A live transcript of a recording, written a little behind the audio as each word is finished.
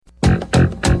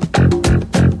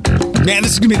Man,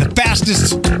 this is going to be the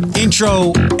fastest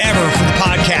intro ever for the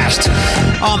podcast.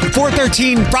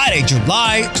 4/13, Friday,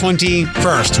 July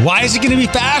 21st. Why is it going to be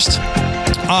fast?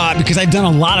 Because I've done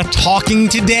a lot of talking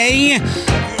today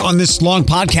on this long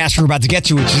podcast we're about to get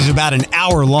to, which is about an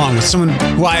hour long, with someone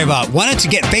who I've wanted to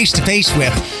get face-to-face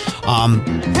with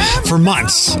for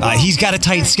months. He's got a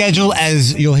tight schedule,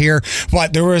 as you'll hear,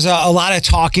 but there was a lot of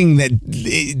talking that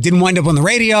didn't wind up on the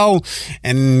radio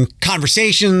and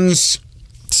conversations.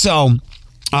 So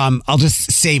I'll just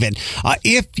save it.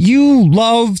 If you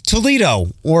love Toledo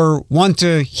or want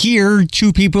to hear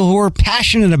two people who are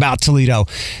passionate about Toledo,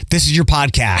 this is your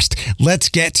podcast. Let's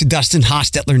get to Dustin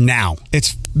Hostetler now.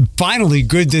 It's finally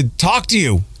good to talk to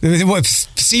you.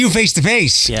 See you face to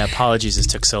face. Yeah, apologies this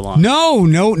took so long.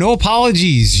 No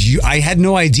apologies. I had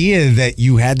no idea that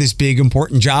you had this big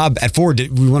important job at Ford.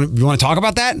 You want to talk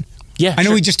about that? Yeah, I know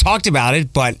sure. we just talked about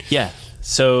it, but yeah.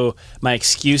 So my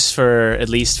excuse for, at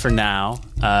least for now,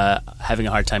 having a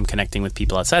hard time connecting with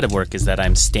people outside of work is that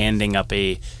I'm standing up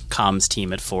a comms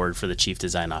team at Ford for the chief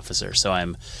design officer. So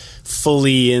I'm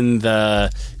fully in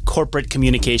the corporate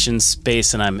communications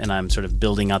space, and I'm sort of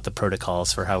building out the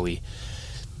protocols for how we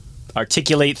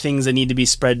articulate things that need to be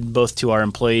spread both to our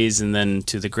employees and then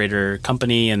to the greater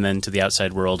company and then to the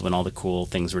outside world when all the cool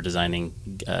things we're designing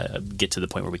get to the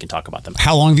point where we can talk about them.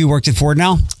 How long have you worked at Ford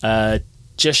now?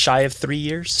 Just shy of 3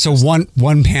 years. So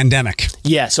one pandemic.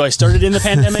 Yeah, so I started in the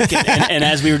pandemic, and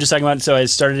as we were just talking about, so I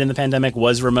started in the pandemic,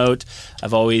 was remote.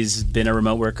 I've always been a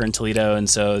remote worker in Toledo, and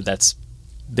so that's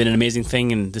been an amazing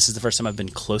thing, and this is the first time I've been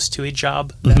close to a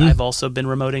job that I've also been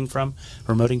remoting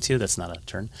to. That's not a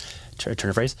turn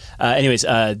of phrase.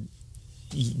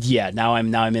 Yeah, now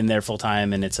I'm in there full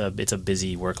time, and it's a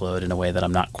busy workload in a way that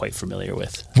I'm not quite familiar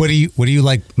with. What do you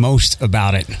like most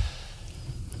about it?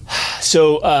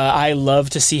 So I love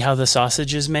to see how the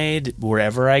sausage is made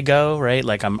wherever I go, right?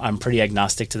 Like I'm pretty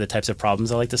agnostic to the types of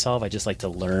problems I like to solve. I just like to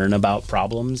learn about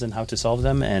problems and how to solve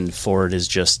them. And Ford is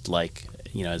just like,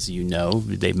 as you know,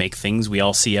 they make things we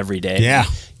all see every day. Yeah.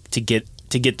 To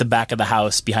get the back of the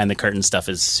house behind the curtain stuff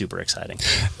is super exciting.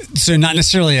 So not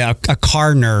necessarily a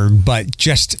car nerd, but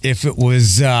just if it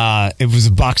was a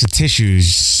box of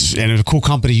tissues and it was a cool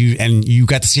company, you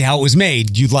got to see how it was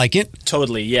made, you'd like it?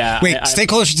 Totally, yeah. Wait, stay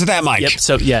closer to that mic. Yep.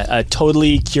 So yeah,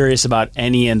 totally curious about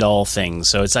any and all things.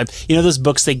 So it's like those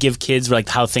books they give kids where like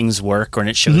how things work, and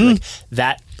it shows like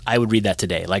that. I would read that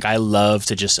today. Like I love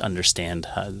to just understand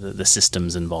the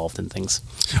systems involved in things.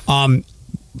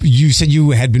 You said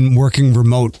you had been working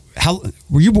remote. How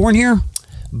were you born here?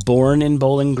 Born in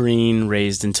Bowling Green,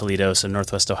 raised in Toledo, so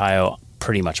Northwest Ohio,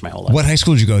 pretty much my whole life. What high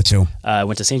school did you go to? I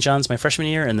went to St. John's my freshman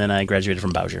year, and then I graduated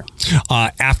from Bowsher.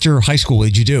 After high school, what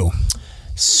did you do?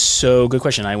 So, good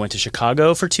question. I went to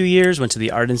Chicago for 2 years, went to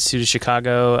the Art Institute of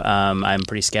Chicago. I'm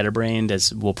pretty scatterbrained,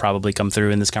 as will probably come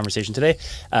through in this conversation today.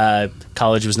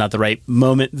 College was not the right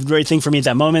thing for me at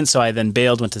that moment, so I then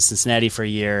bailed, went to Cincinnati for a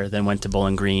year, then went to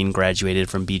Bowling Green, graduated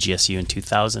from BGSU in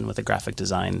 2000 with a graphic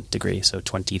design degree, so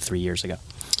 23 years ago.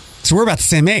 So we're about the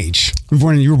same age.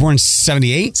 You were born in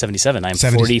 78? 77. I'm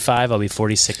 45. I'll be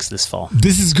 46 this fall.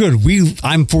 This is good.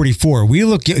 I'm 44.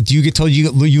 Do you get told you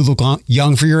look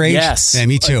young for your age? Yes. Yeah,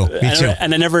 me too.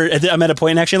 And I'm at a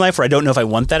point actually in life where I don't know if I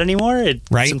want that anymore.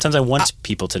 Right. Sometimes I want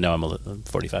people to know I'm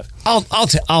 45.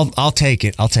 I'll take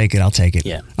it.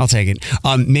 Yeah. I'll take it.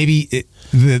 Maybe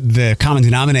the common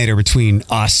denominator between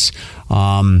us,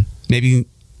 maybe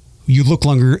you look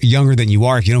younger than you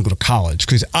are if you don't go to college.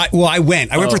 Because I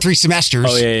went for 3 semesters.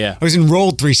 Oh, yeah. I was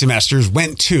enrolled 3 semesters,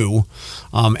 went 2,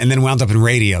 and then wound up in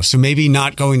radio. So maybe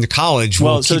not going to college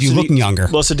will keep you looking younger.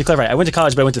 Well, so to clarify, I went to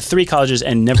college, but I went to 3 colleges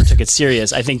and never took it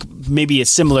serious. I think maybe a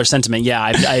similar sentiment.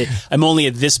 Yeah, I'm only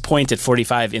at this point at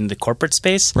 45 in the corporate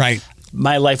space. Right.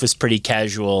 My life was pretty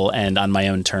casual and on my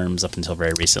own terms up until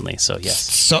very recently. So yes.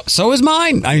 So is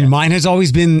mine. I mean, mine has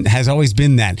always been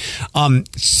that.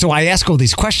 So I ask all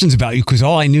these questions about you because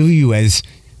all I knew you as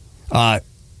the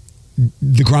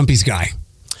Grumpy's guy.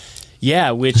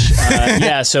 Yeah, which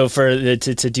So for the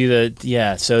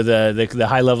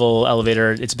high level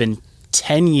elevator, it's been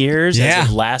 10 years as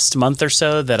of last month or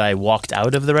so that I walked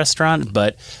out of the restaurant.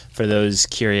 But for those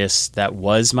curious, that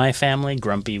was my family.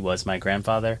 Grumpy was my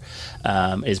grandfather,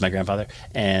 is my grandfather.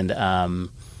 And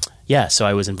so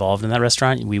I was involved in that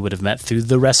restaurant. We would have met through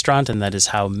the restaurant. And that is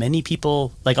how many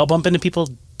people, like I'll bump into people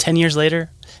 10 years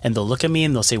later and they'll look at me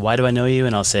and they'll say, "Why do I know you?"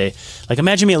 And I'll say, like,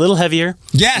 imagine me a little heavier.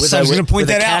 Yes, I was going to point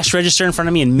that out. With a cash register in front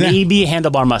of me and maybe a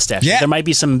handlebar mustache. Yeah. There might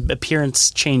be some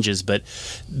appearance changes, but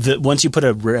once you put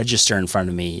a register in front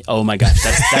of me, oh my gosh,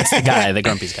 that's the guy, the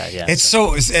Grumpy's guy. Yeah. It's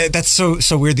that's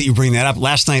so weird that you bring that up.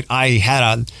 Last night I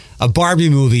had a Barbie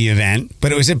movie event,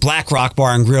 but it was at Black Rock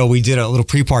Bar and Grill. We did a little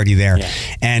pre-party there. Yeah.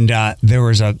 And there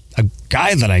was a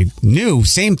guy that I knew,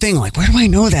 same thing, like, where do I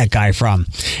know that guy from?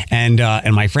 And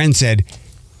my friend said,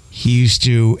 he used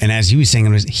to, and as he was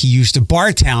saying, he used to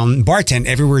bartend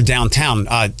everywhere downtown.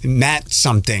 Matt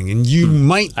something, and you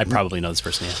might. I probably know this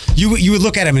person. Yeah. You would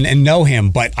look at him and know him,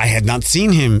 but I had not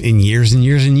seen him in years and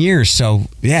years and years. So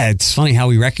yeah, it's funny how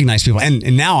we recognize people.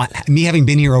 And now, me having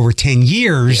been here over 10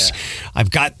 years,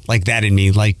 I've got like that in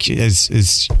me. Like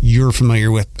as you're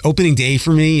familiar with, opening day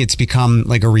for me, it's become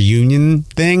like a reunion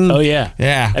thing. Oh yeah,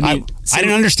 yeah. I mean, I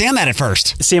didn't understand that at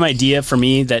first. Same idea for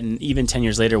me that even 10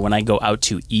 years later, when I go out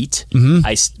to eat,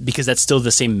 because that's still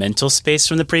the same mental space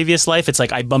from the previous life. It's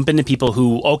like I bump into people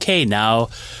who, okay, now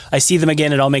I see them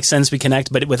again. It all makes sense. We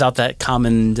connect, but without that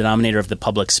common denominator of the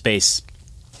public space,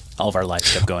 all of our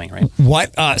lives kept going, right?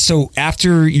 What? So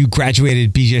after you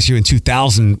graduated BGSU in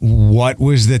 2000, what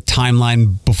was the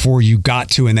timeline before you got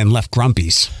to and then left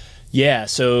Grumpy's? Yeah,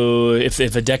 so if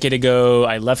a decade ago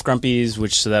I left Grumpy's,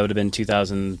 so that would have been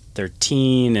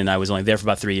 2013, and I was only there for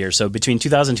about 3 years. So between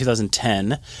 2000 and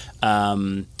 2010,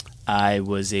 I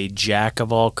was a jack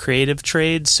of all creative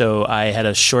trades. So I had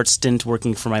a short stint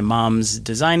working for my mom's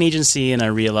design agency, and I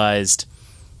realized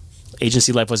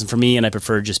agency life wasn't for me, and I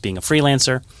preferred just being a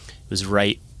freelancer. It was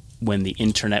right when the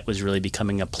internet was really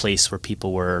becoming a place where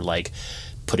people were like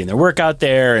putting their work out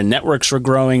there, and networks were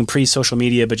growing pre-social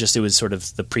media, but just it was sort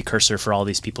of the precursor for all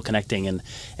these people connecting. And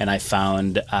I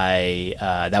found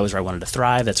that was where I wanted to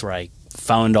thrive. That's where I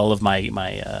found all of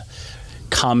my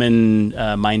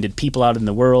common-minded people out in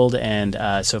the world. And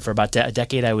so for about a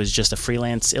decade, I was just a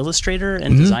freelance illustrator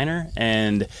and designer.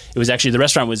 And it was actually, the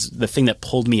restaurant was the thing that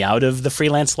pulled me out of the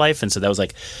freelance life. And so that was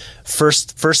like,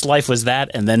 first life was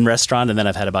that, and then restaurant, and then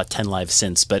I've had about 10 lives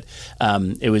since. But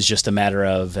it was just a matter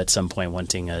of, at some point,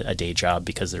 wanting a day job,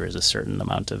 because there is a certain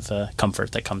amount of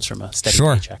comfort that comes from a steady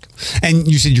paycheck. And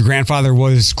you said your grandfather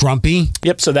was Grumpy?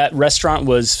 Yep. So that restaurant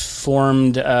was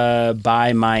formed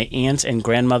by my aunt and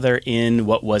grandmother in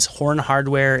what was Horn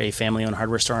Hardware, a family-owned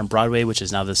hardware store on Broadway, which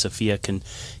is now the Sophia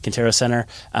Quintero Center.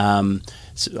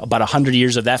 So about 100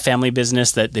 years of that family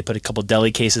business that they put a couple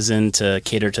deli cases in to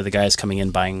cater to the guys coming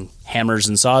in buying hammers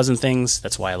and saws and things.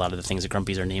 That's why a lot of the things at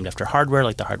Grumpy's are named after hardware,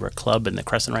 like the Hardware Club and the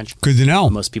Crescent Wrench. Good to know.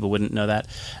 Most people wouldn't know that.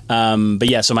 But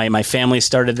yeah, so my family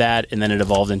started that, and then it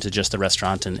evolved into just the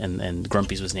restaurant, and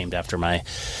Grumpy's was named after my...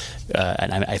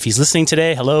 and if he's listening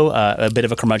today, hello, a bit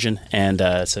of a curmudgeon, and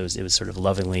so it was sort of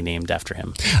lovingly named after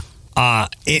him.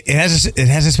 It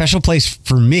has a special place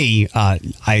for me.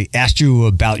 I asked you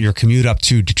about your commute up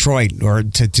to Detroit or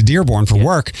to Dearborn for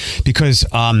work, because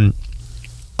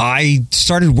I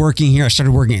started working here. I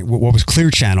started working at what was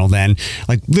Clear Channel then,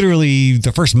 like literally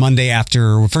the first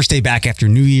day back after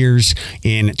New Year's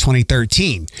in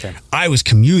 2013. Okay. I was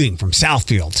commuting from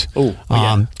Southfield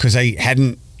because I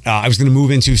hadn't. I was going to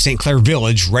move into St. Clair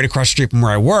Village, right across the street from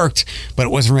where I worked, but it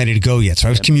wasn't ready to go yet. So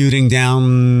I was commuting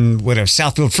down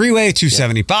Southfield Freeway,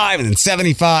 275, and then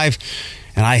 75.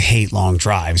 And I hate long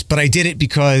drives, but I did it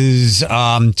because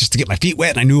just to get my feet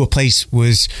wet, and I knew a place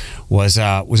was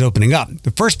opening up.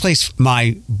 The first place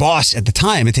my boss at the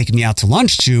time had taken me out to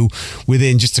lunch to,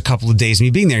 within just a couple of days of me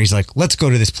being there, he's like, "Let's go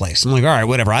to this place." I'm like, "All right,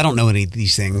 whatever. I don't know any of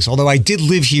these things." Although I did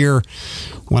live here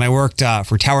when I worked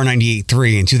for Tower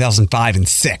 98.3 in 2005 and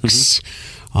 6.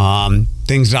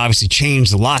 Things have obviously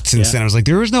changed a lot since then. I was like,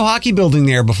 there was no hockey building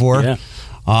there before. Yeah.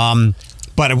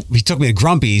 But he took me to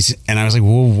Grumpy's, and I was like,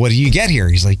 well, what do you get here?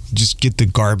 He's like, just get the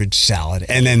garbage salad.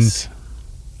 And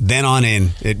then on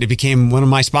in, it became one of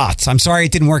my spots. I'm sorry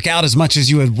it didn't work out as much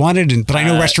as you had wanted, but I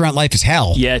know restaurant life is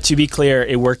hell. Yeah, to be clear,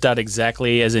 it worked out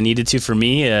exactly as it needed to for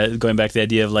me. Going back to the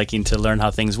idea of liking to learn how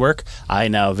things work, I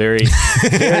now very,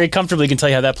 very comfortably can tell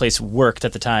you how that place worked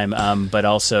at the time. But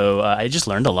also, I just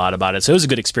learned a lot about it. So it was a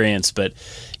good experience. But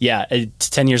yeah,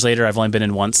 10 years later, I've only been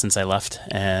in once since I left.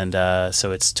 And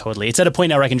so it's at a point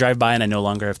now where I can drive by and I no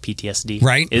longer have PTSD.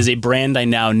 Right. It is a brand I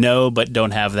now know, but don't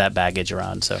have that baggage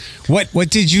around. So what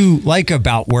did you like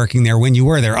about working there when you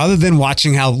were there, other than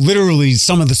watching how literally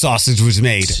some of the sausage was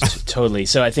made? Totally.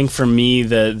 So I think for me,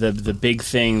 the big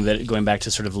thing that, going back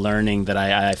to sort of learning, that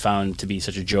I found to be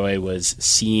such a joy was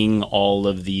seeing all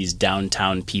of these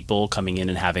downtown people coming in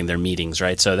and having their meetings,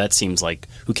 right? So that seems like,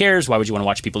 who cares? Why would you want to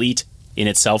watch people eat? In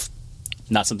itself,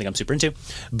 not something I'm super into.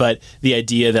 But the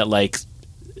idea that, like,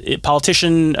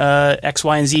 politician X,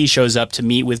 Y, and Z shows up to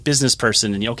meet with business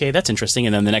person, and okay, that's interesting.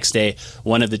 And then the next day,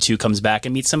 one of the two comes back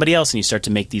and meets somebody else, and you start to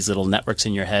make these little networks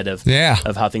in your head of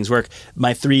how things work.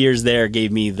 My 3 years there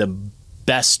gave me the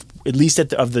best, at least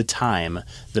of the time,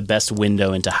 the best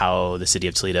window into how the city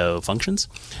of Toledo functions.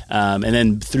 And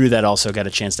then through that also got a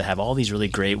chance to have all these really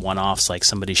great one-offs, like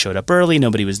somebody showed up early,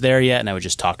 nobody was there yet, and I would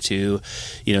just talk to,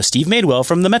 Steve Madewell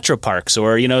from the Metro Parks,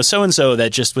 or, so-and-so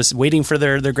that just was waiting for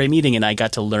their great meeting, and I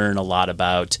got to learn a lot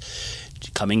about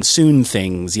coming soon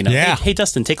things, hey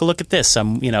Dustin, take a look at this.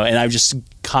 And I just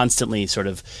constantly sort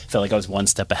of felt like I was one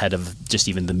step ahead of just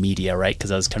even the media, right? Because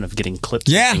I was kind of getting clips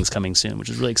of things coming soon, which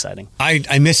is really exciting.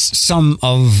 I miss some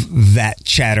of that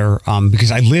chatter because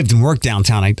I lived and worked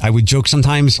downtown. I would joke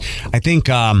sometimes. I think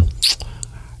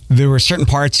there were certain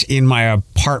parts in my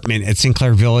apartment at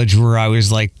Sinclair Village where I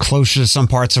was like closer to some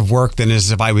parts of work than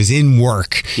as if I was in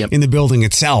work in the building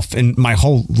itself, and my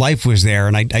whole life was there.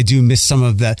 And I do miss some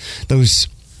of those.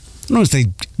 I don't know if they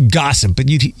gossip, but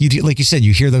you like you said,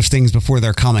 you hear those things before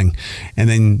they're coming, and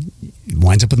then it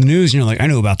winds up in the news, and you're like, I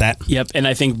knew about that. Yep, and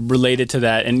I think related to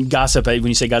that, and gossip, when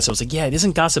you say gossip, I was like, yeah, it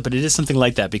isn't gossip, but it is something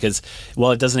like that, because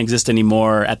while it doesn't exist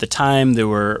anymore, at the time, there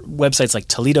were websites like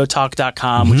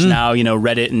ToledoTalk.com, which now,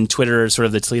 Reddit and Twitter are sort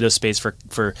of the Toledo space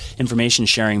for information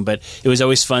sharing, but it was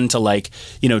always fun to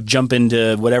jump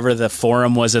into whatever the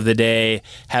forum was of the day,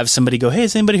 have somebody go, hey,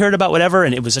 has anybody heard about whatever?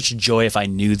 And it was such a joy if I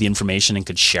knew the information and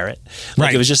could share it.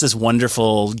 It was just this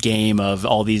wonderful game of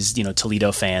all these,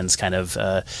 Toledo fans kind of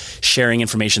sharing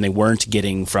information they weren't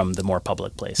getting from the more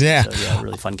public places. Yeah. So,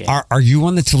 really fun game. Are you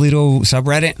on the Toledo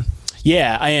subreddit?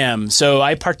 Yeah, I am. So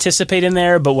I participate in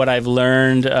there, but what I've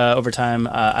learned over time,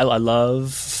 I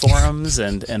love forums,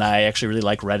 and I actually really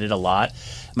like Reddit a lot.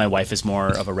 My wife is more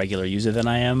of a regular user than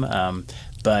I am,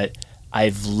 but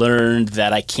I've learned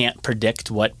that I can't predict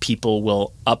what people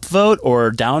will upvote or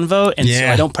downvote, and so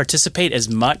I don't participate as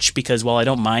much because while I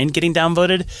don't mind getting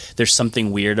downvoted, there's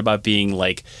something weird about being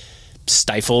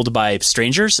stifled by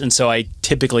strangers, and so I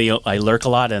lurk a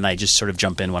lot, and I just sort of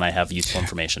jump in when I have useful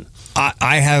information.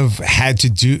 I have had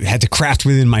to craft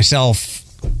within myself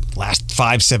last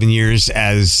 5-7 years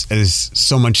as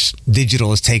so much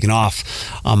digital has taken off.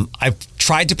 I've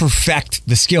tried to perfect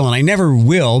the skill, and I never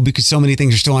will because so many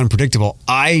things are still unpredictable.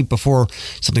 Before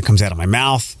something comes out of my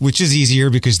mouth, which is easier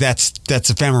because that's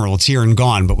ephemeral, it's here and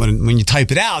gone. But when you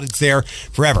type it out, it's there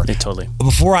forever. Yeah, totally.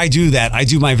 Before I do that, I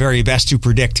do my very best to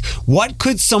predict what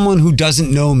could someone who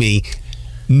doesn't know me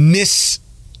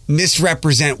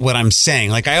misrepresent what I'm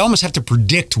saying. I almost have to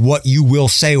predict what you will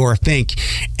say or think,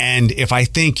 and if I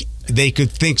think they could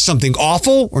think something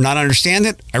awful or not understand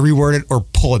it, I reword it or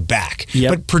pull it back.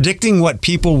 Yep. But predicting what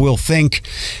people will think,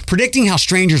 predicting how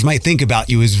strangers might think about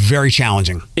you is very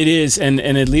challenging. It is, and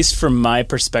at least from my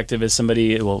perspective as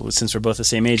somebody, well, since we're both the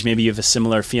same age, maybe you have a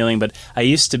similar feeling, but I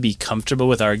used to be comfortable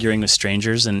with arguing with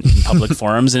strangers in public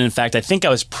forums, and in fact, I think I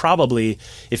was probably,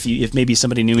 if maybe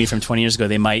somebody knew me from 20 years ago,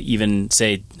 they might even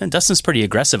say, Dustin's pretty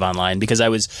aggressive online, because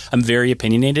I'm very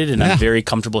opinionated, and I'm very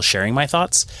comfortable sharing my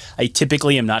thoughts. I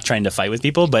typically am not trying to fight with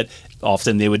people, but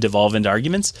often they would devolve into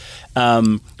arguments.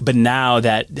 But now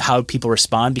that how people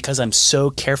respond, because I'm so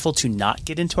careful to not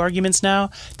get into arguments now,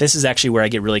 this is actually where I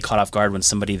get really caught off guard when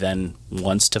somebody then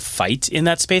wants to fight in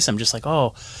that space. I'm just like,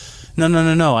 oh,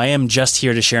 no. I am just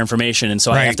here to share information. And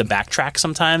so I have to backtrack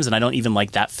sometimes, and I don't even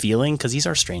like that feeling because these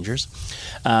are strangers.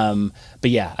 But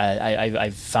yeah,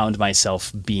 I've found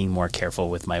myself being more careful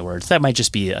with my words. That might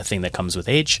just be a thing that comes with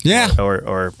age,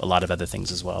 or a lot of other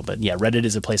things as well. But yeah, Reddit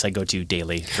is a place I go to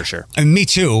daily for sure. And me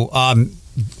too.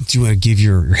 Do you want to give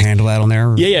your handle out on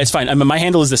there? Yeah, it's fine. My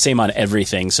handle is the same on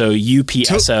everything. So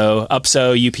UPSO,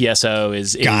 UPSO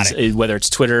is whether it's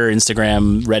Twitter,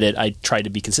 Instagram, Reddit, I try to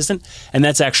be consistent. And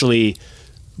that's actually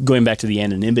going back to the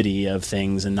anonymity of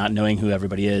things and not knowing who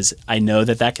everybody is. I know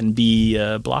that can be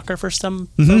a blocker for some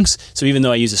folks. So even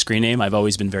though I use a screen name, I've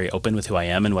always been very open with who I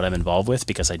am and what I'm involved with,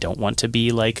 because I don't want to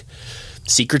be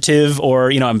secretive or,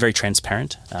 I'm very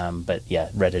transparent. But yeah,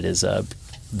 Reddit is a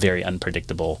very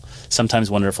unpredictable, sometimes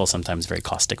wonderful, sometimes very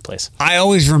caustic place. I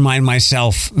always remind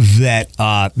myself that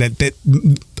that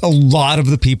a lot of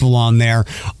the people on there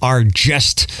are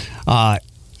just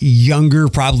younger,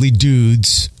 probably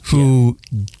dudes who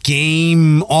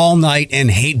game all night and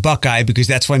hate Buckeye because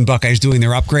that's when Buckeye's doing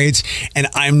their upgrades. And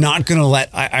I'm not going to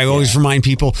I always remind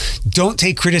people, don't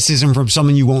take criticism from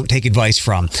someone you won't take advice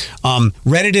from.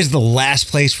 Reddit is the last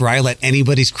place where I let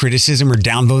anybody's criticism or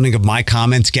downvoting of my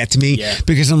comments get to me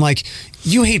because I'm like,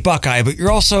 you hate Buckeye, but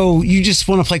you just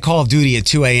want to play Call of Duty at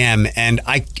 2 a.m. And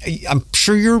I'm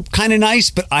sure you're kind of nice,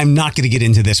 but I'm not going to get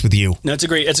into this with you. No, it's a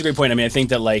great point. I mean, I think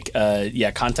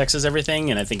that context is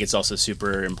everything. And I think it's also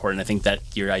super important. I think that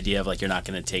your idea of you're not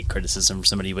going to take criticism from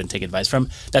somebody you wouldn't take advice from,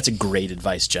 that's a great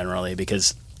advice generally,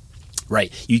 because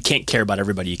Right. You can't care about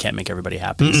everybody. You can't make everybody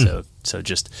happy. So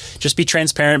just be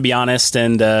transparent, be honest,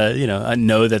 and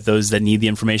know that those that need the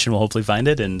information will hopefully find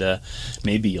it, and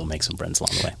maybe you'll make some friends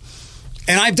along the way.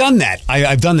 And I've done that.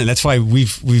 I've done that. That's why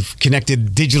we've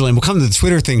connected digitally, and we'll come to the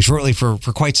Twitter thing shortly for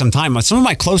quite some time. Some of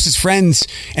my closest friends,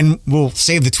 and we'll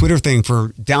save the Twitter thing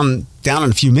for down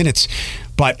in a few minutes,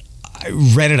 but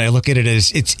Reddit, I look at it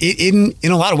as it in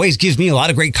a lot of ways gives me a lot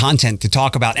of great content to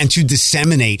talk about and to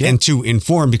disseminate and to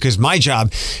inform, because my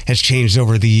job has changed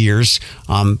over the years.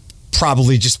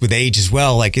 Probably just with age as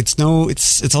well. Like it's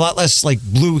a lot less like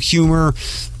blue humor,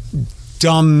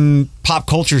 dumb pop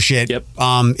culture shit. Yep.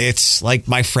 It's like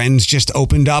my friends just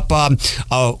opened up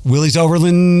a Willys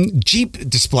Overland Jeep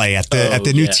display at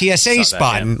the new TSA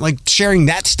spot, and like sharing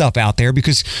that stuff out there,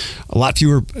 because a lot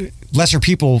lesser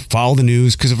people follow the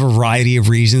news because of a variety of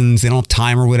reasons. They don't have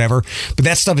time or whatever, but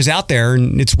that stuff is out there,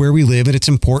 and it's where we live, and it's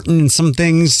important. And some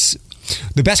things,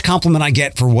 the best compliment I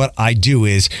get for what I do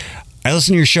is I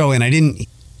listen to your show, and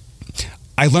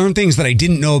I learned things that I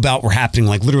didn't know about were happening,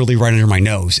 like literally right under my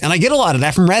nose. And I get a lot of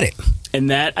that from Reddit. And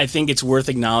that, I think it's worth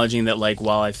acknowledging that, like,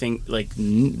 while I think, like,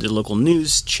 the local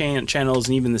news channels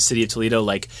and even the city of Toledo,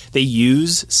 like, they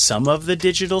use some of the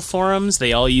digital forums.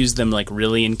 They all use them, like,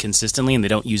 really inconsistently, and they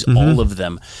don't use all of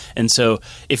them. And so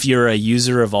if you're a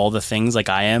user of all the things like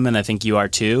I am, and I think you are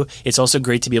too, it's also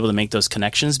great to be able to make those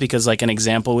connections, because, like, an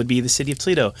example would be the city of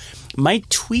Toledo might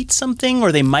tweet something,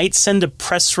 or they might send a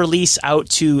press release out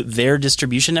to their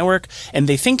distribution network, and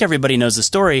they think everybody knows the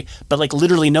story, but, like,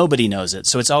 literally nobody knows it.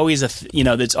 So it's always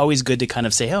it's always good to kind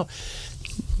of say, oh,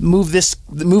 move this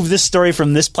story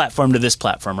from this platform to this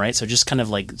platform, right? So just kind of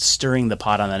like stirring the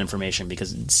pot on that information,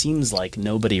 because it seems like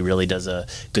nobody really does a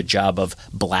good job of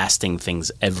blasting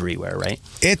things everywhere, right?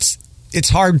 It's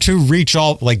hard to reach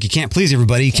all, like, you can't please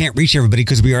everybody. You can't reach everybody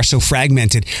because we are so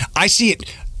fragmented. I see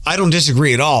it. I don't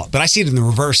disagree at all, but I see it in the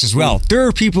reverse as well. There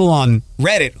are people on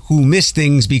Reddit who miss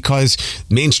things because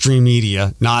mainstream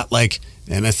media, not like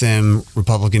MSM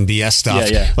Republican BS stuff.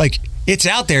 Like, it's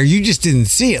out there. You just didn't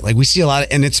see it. Like, we see a lot of,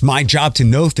 and it's my job to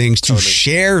know things, to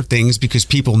share things, because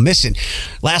people miss it.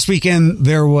 Last weekend,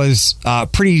 there was a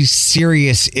pretty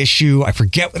serious issue. I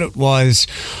forget what it was.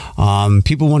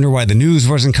 People wonder why the news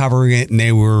wasn't covering it, and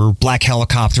they were black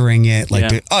helicoptering it.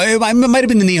 Like, it might have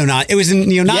been the neo-Nazi. It was a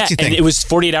neo-Nazi thing. And it was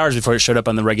 48 hours before it showed up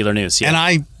on the regular news. Yeah. And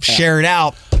I shared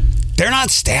out. They're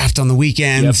not staffed on the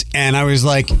weekends. Yep. And I was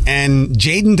like, and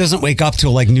Jaden doesn't wake up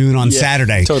till like noon on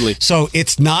Saturday. Totally. So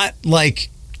it's not like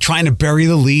trying to bury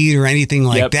the lead or anything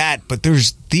like that. But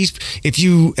there's these, if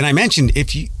you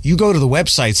go to the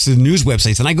websites, the news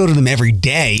websites, and I go to them every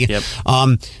day,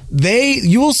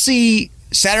 you will see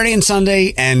Saturday and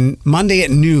Sunday and Monday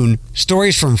at noon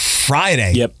stories from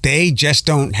Friday. Yep. They just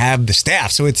don't have the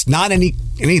staff. So it's not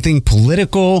anything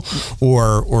political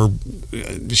or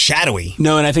shadowy.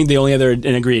 No, and I think the only other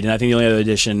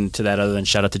addition to that, other than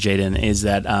shout out to Jaden, is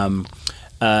that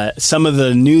some of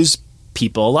the news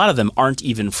people, a lot of them aren't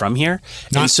even from here.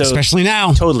 Especially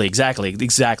now. Totally,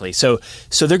 exactly. So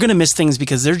they're going to miss things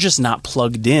because they're just not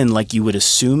plugged in like you would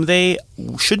assume they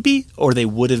should be, or they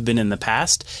would have been in the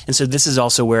past. And so this is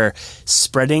also where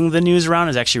spreading the news around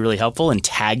is actually really helpful, and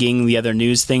tagging the other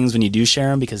news things when you do share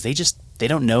them, because they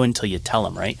don't know until you tell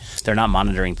them, right? They're not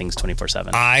monitoring things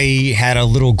 24/7. I had a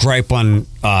little gripe on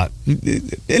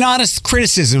an honest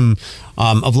criticism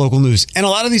of local news. And a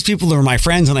lot of these people are my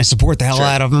friends, and I support the hell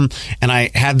out of them. And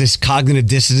I have this cognitive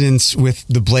dissonance with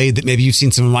the Blade that maybe you've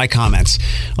seen some of my comments.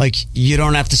 Like, you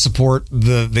don't have to support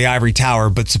the ivory tower,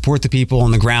 but support the people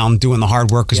on the ground doing the hard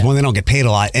work, because one, they don't get paid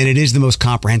a lot, and it is the most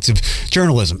comprehensive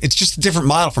journalism. It's just a different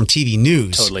model from TV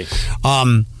news. Totally.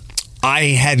 I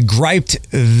had griped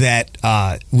that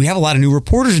we have a lot of new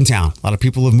reporters in town. A lot of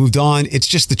people have moved on. It's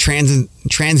just the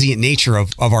transient nature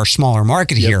of our smaller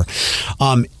market here.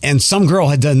 And some girl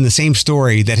had done the same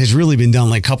story that has really been done,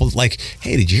 like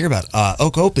hey, did you hear about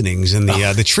Oak openings and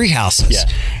the tree houses? Yeah.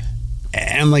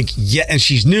 And I'm like, and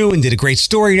she's new and did a great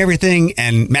story and everything.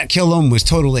 And Matt Killam was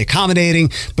totally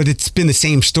accommodating, but it's been the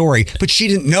same story. But she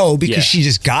didn't know because she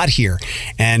just got here.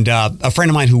 And a friend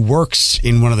of mine who works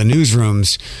in one of the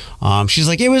newsrooms, she's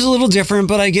like, it was a little different,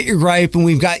 but I get your gripe. And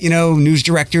we've got, news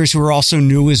directors who are also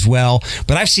new as well.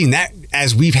 But I've seen that,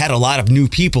 as we've had a lot of new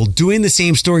people doing the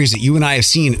same stories that you and I have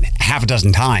seen half a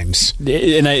dozen times. And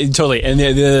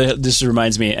this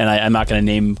reminds me, and I'm not going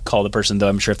to call the person, though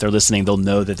I'm sure if they're listening, they'll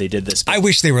know that they did this. I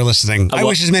wish they were listening. I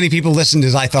wish as many people listened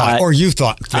as I thought, or you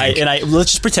thought.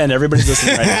 Let's just pretend everybody's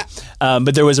listening right now.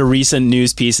 But there was a recent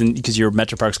news piece, and because your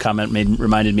Metro Parks comment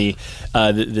reminded me,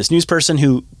 this news person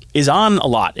who is on a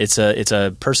lot. It's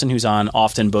a person who's on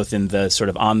often both in the sort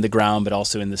of on the ground, but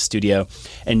also in the studio.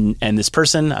 And this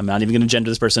person, I'm not even going to gender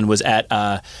this person, was at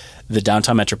the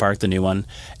downtown Metro Park, the new one,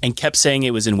 and kept saying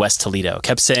it was in West Toledo.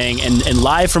 Kept saying, and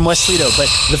live from West Toledo. But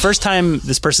the first time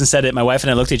this person said it, my wife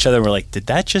and I looked at each other and were like, did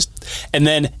that just... And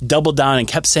then doubled down and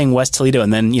kept saying West Toledo,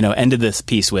 and then, ended this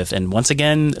piece with, and once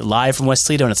again, live from West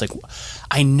Toledo. And it's like,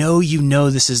 I know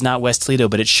this is not West Toledo,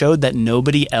 but it showed that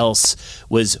nobody else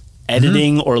was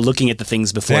editing or looking at the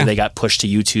things before they got pushed to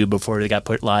YouTube, before they got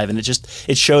put live. And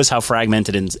it shows how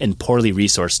fragmented and poorly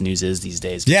resourced news is these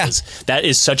days. Because that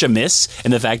is such a miss.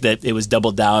 And the fact that it was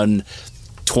doubled down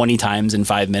 20 times in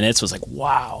 5 minutes was like,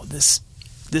 wow, this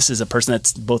is a person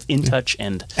that's both in touch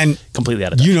and completely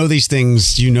out of touch. These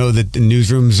things. That the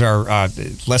newsrooms are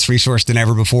less resourced than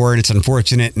ever before, and it's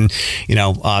unfortunate. And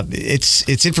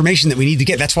it's information that we need to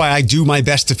get. That's why I do my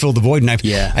best to fill the void. And I've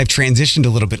transitioned a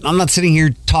little bit. I'm not sitting here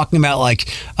talking about like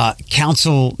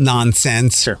council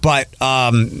nonsense, but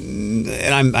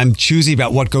and I'm choosy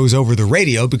about what goes over the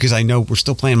radio because I know we're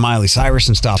still playing Miley Cyrus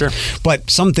and stuff. Sure. But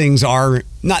some things are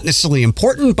not necessarily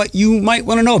important, but you might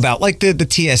want to know about, like the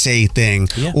TSA thing.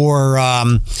 Yeah. Or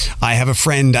I have a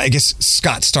friend, I guess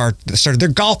Scott started their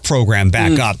golf program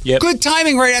back up. Yep. Good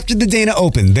timing right after the Dana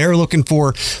Open. They're looking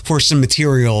for some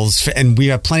materials, and we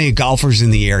have plenty of golfers in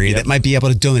the area that might be able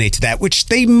to donate to that, which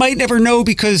they might never know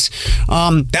because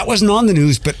that wasn't on the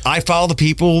news, but I follow the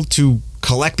people to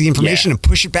collect the information and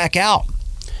push it back out.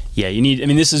 Yeah,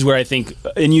 this is where I think,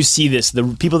 and you see this,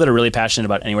 the people that are really passionate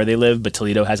about anywhere they live, but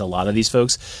Toledo has a lot of these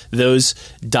folks, those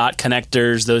dot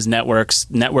connectors, those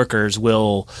networkers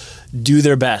will do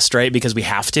their best, right? Because we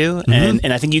have to. Mm-hmm.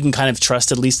 And I think you can kind of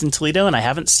trust, at least in Toledo, and I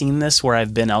haven't seen this where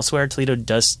I've been elsewhere. Toledo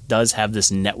does have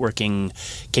this networking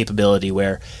capability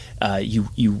where you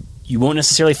won't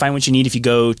necessarily find what you need if you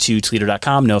go to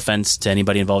Toledo.com. No offense to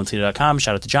anybody involved in Toledo.com.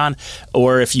 Shout out to John.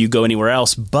 Or if you go anywhere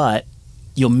else, but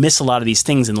you'll miss a lot of these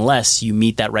things unless you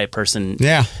meet that right person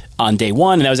on day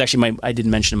one. And that was actually I didn't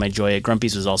mention my joy at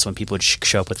Grumpy's was also when people would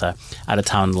show up with a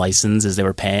out-of-town license as they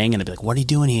were paying, and they'd be like, what are you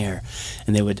doing here?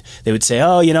 And they would say,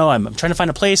 oh, I'm trying to find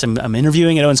a place. I'm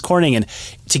interviewing at Owens Corning. And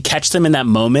to catch them in that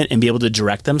moment and be able to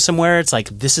direct them somewhere, it's like,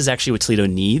 this is actually what Toledo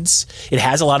needs. It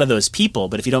has a lot of those people,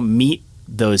 but if you don't meet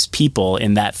those people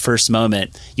in that first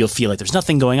moment, you'll feel like there's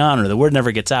nothing going on or the word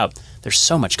never gets out. There's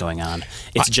so much going on.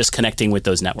 It's just connecting with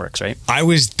those networks, right? I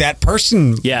was that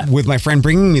person with my friend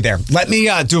bringing me there. Let me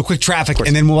do a quick traffic,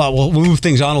 and then we'll move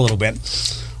things on a little bit.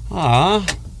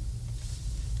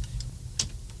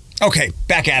 Okay,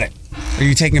 back at it. Are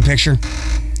you taking a picture?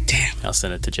 Damn. I'll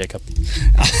send it to Jacob.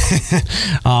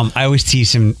 I always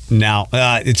tease him now.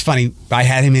 It's funny. I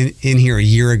had him in here a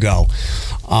year ago.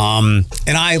 And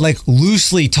I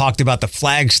loosely talked about the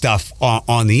flag stuff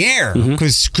on the air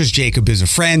because Jacob is a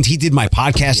friend. He did my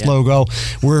podcast logo.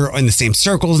 We're in the same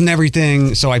circles and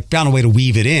everything. So I found a way to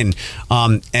weave it in.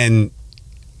 And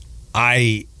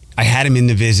I had him in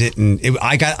the visit, and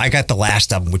I got the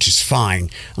last of them, which is fine.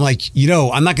 I'm like,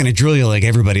 I'm not going to drill you like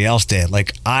everybody else did.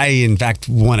 Like, I, in fact,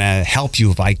 want to help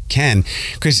you if I can,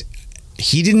 because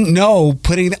he didn't know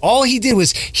all he did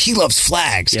was he loves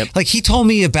flags. Yep. Like, he told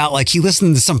me about, he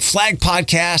listened to some flag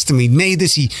podcast, and we made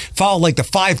this. He followed the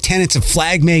 5 tenets of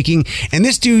flag making, and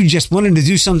this dude just wanted to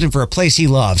do something for a place he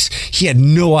loves. He had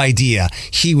no idea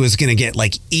he was going to get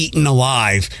eaten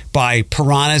alive by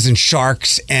piranhas and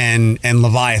sharks and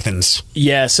leviathans.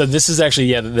 Yeah, so this is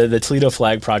actually the Toledo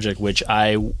Flag Project, which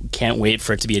I can't wait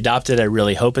for it to be adopted. I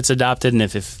really hope it's adopted, and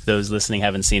if those listening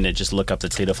haven't seen it, just look up the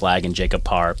Toledo Flag and Jacob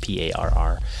Parr, Parr.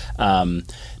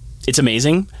 It's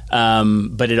amazing,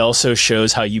 but it also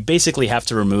shows how you basically have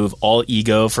to remove all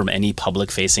ego from any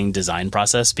public-facing design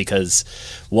process, because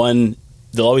one,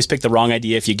 they'll always pick the wrong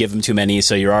idea if you give them too many,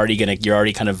 so you're already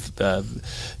kind of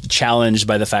challenged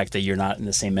by the fact that you're not in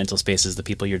the same mental space as the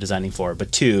people you're designing for.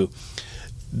 But two,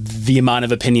 the amount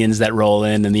of opinions that roll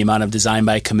in and the amount of design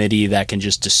by committee that can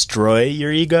just destroy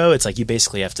your ego. It's like you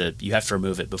basically have to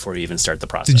remove it before you even start the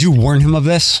process. Did you warn him of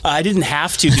this? I didn't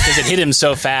have to, because it hit him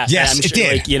so fast. Yes, it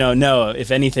did. No,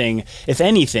 if anything,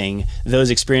 those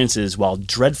experiences, while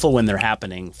dreadful when they're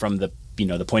happening from the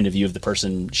point of view of the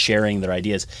person sharing their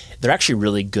ideas, they're actually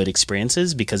really good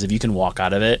experiences, because if you can walk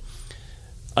out of it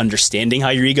understanding how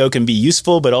your ego can be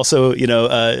useful, but also,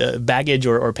 baggage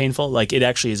or painful, it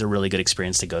actually is a really good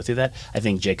experience to go through that. I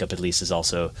think Jacob, at least, is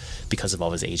also, because of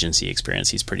all his agency experience,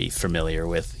 he's pretty familiar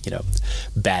with,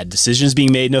 bad decisions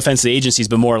being made. No offense to the agencies,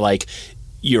 but more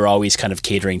you're always kind of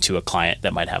catering to a client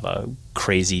that might have a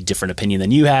crazy different opinion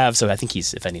than you have. So I think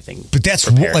he's, if anything, but that's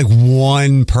prepared. like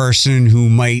one person who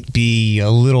might be a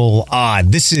little odd.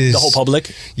 This is The whole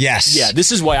public? Yes. Yeah,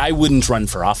 this is why I wouldn't run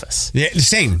for office. Yeah,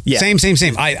 same. Yeah. Same.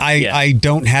 I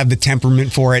don't have the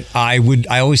temperament for it. I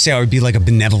always say I would be like a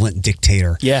benevolent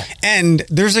dictator. Yeah. And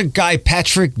there's a guy,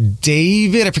 Patrick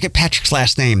David, I forget Patrick's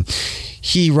last name.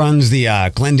 He runs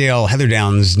the Glendale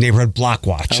Heatherdowns Neighborhood Block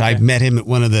Watch. Okay. I met him at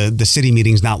one of the city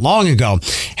meetings not long ago.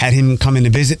 Had him come in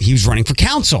to visit. He was running for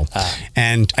council.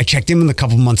 And I checked in a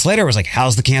couple months later. I was like,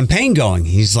 how's the campaign going?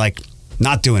 He's like,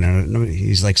 not doing it.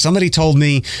 He's like, somebody told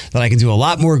me that I can do a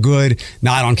lot more good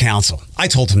not on council. I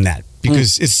told him that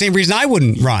because it's the same reason I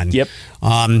wouldn't run. Yep.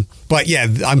 But yeah,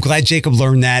 I'm glad Jacob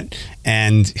learned that,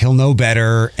 and he'll know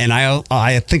better. And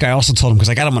I think I also told him, because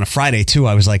I got him on a Friday too.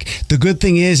 I was like, the good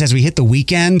thing is, as we hit the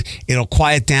weekend, it'll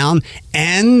quiet down,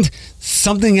 and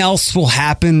something else will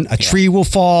happen. A tree will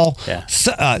fall. Yeah.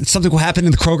 Something will happen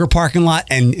in the Kroger parking lot,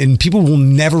 and people will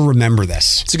never remember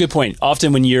this. It's a good point.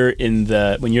 Often when you're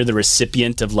the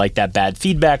recipient of like that bad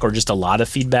feedback or just a lot of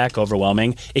feedback,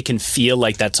 overwhelming, it can feel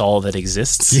like that's all that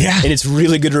exists. Yeah. And it's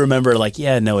really good to remember, like,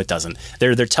 yeah, no, it doesn't.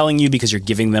 They're telling you because you're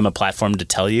giving them a platform to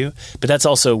tell you. But that's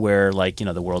also where, like,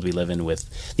 the world we live in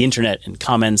with the internet and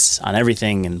comments on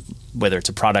everything, and whether it's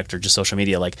a product or just social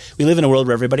media, like, we live in a world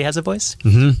where everybody has a voice.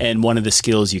 Mm-hmm. And one of the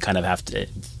skills you kind of have to,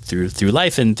 through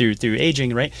life and through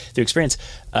aging, right, through experience,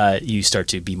 you start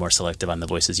to be more selective on the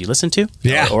voices you listen to,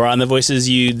 or on the voices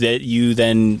that you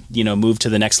then move to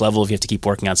the next level if you have to keep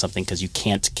working on something, because you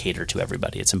can't cater to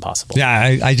everybody. It's impossible.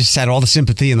 Yeah, I just had all the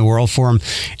sympathy in the world for him,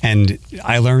 and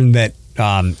I learned that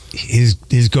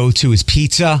his go-to is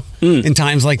pizza in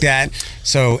times like that.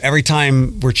 So every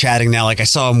time we're chatting now, like I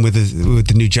saw him with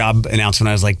the new job announcement,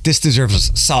 I was like, this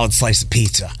deserves a solid slice of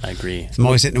pizza. I agree. I'm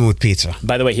always hitting him with pizza.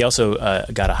 By the way, he also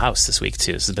got a house this week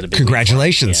too. This has been a big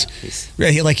Congratulations. week.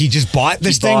 Yeah, he just bought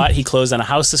this thing? He closed on a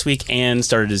house this week and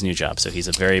started his new job. So he's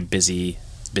a very busy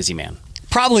man.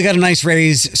 Probably got a nice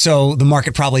raise, so the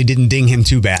market probably didn't ding him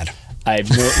too bad. I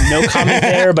have no comment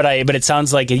there, but it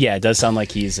sounds like it does sound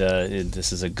like this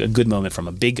is a good moment from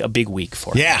a big week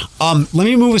for him. Yeah. Let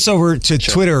me move us over to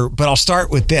Twitter, but I'll start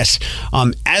with this.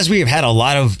 As we have had a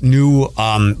lot of new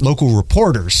local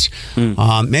reporters,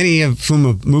 many of whom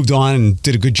have moved on and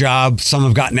did a good job. Some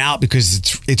have gotten out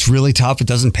because it's really tough. It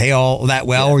doesn't pay all that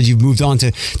well, or you've moved on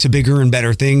to bigger and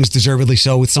better things, deservedly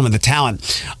so, with some of the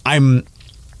talent. I'm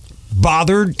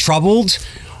bothered, troubled.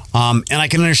 And I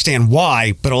can understand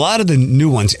why, but a lot of the new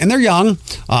ones, and they're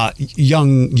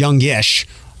youngish,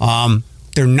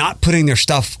 they're not putting their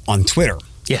stuff on Twitter.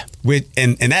 Yeah.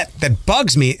 And that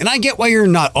bugs me. And I get why you're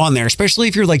not on there, especially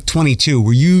if you're like 22,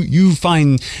 where you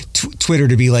find Twitter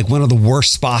to be like one of the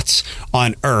worst spots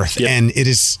on earth. Yep. And it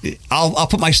is, I'll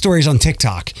put my stories on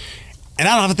TikTok. And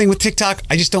I don't have a thing with TikTok.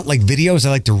 I just don't like videos. I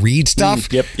like to read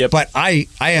stuff. Yep. But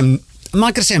I'm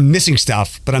not going to say I'm missing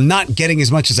stuff, but I'm not getting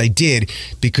as much as I did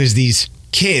because these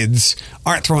kids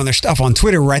aren't throwing their stuff on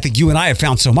Twitter, where I think you and I have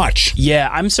found so much. Yeah,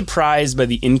 I'm surprised by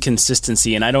the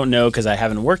inconsistency, and I don't know, because I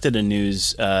haven't worked at a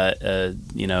news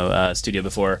studio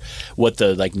before, what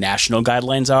the like national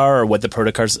guidelines are or what the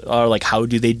protocols are. Like, how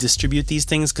do they distribute these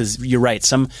things? Because you're right,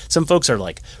 some folks are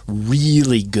like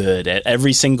really good at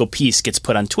every single piece gets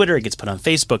put on Twitter, it gets put on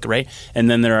Facebook, right? And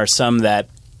then there are some that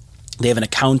they have an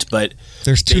account, but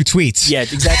there's two tweets. Yeah,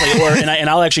 exactly. And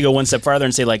I'll actually go one step farther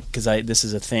and say, like, because this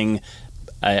is a thing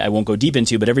I won't go deep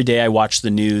into, but every day I watch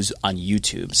the news on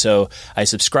YouTube. So I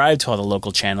subscribe to all the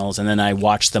local channels, and then I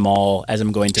watch them all as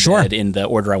I'm going to bed in the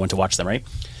order I want to watch them. Right?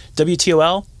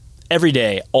 WTOL. Every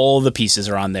day, all the pieces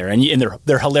are on there, and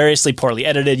they're hilariously poorly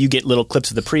edited. You get little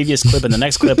clips of the previous clip and the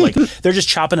next clip. Like, they're just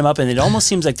chopping them up, and it almost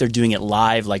seems like they're doing it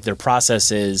live. Like, their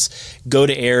process is go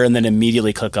to air and then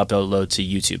immediately click upload to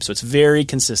YouTube. So it's very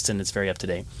consistent. It's very up to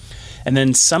date. And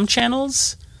then some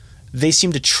channels, they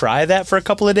seem to try that for a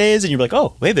couple of days, and you're like,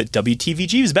 oh, wait, the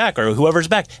WTVG is back, or whoever's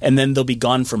back, and then they'll be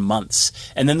gone for months.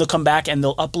 And then they'll come back and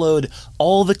they'll upload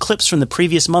all the clips from the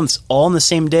previous months all in the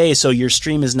same day, so your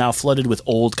stream is now flooded with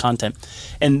old content.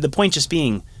 And the point just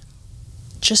being,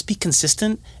 just be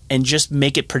consistent and just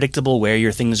make it predictable where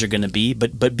your things are going to be,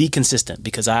 but be consistent,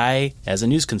 because I, as a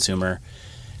news consumer,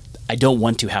 I don't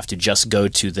want to have to just go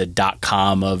to the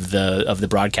 .com of the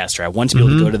broadcaster. I want to be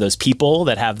able to go to those people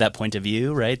that have that point of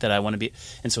view, right? That I want to be,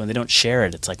 and so when they don't share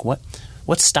it, it's like,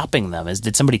 what's stopping them?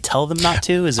 Did somebody tell them not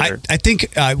to? I think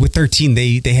with 13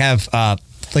 they have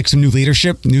like some new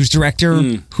leadership, news director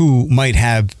who might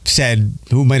have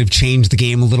changed the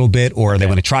game a little bit, or they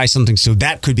want to try something. So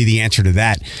that could be the answer to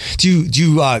that. Do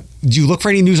you look for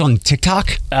any news on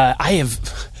TikTok? I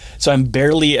have. So I'm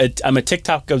a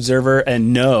TikTok observer,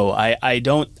 and no, I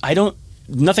don't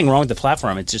nothing wrong with the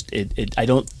platform. It's just I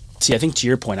don't see. I think to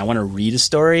your point, I want to read a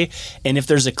story, and if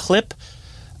there's a clip,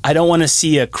 I don't want to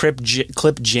see a clip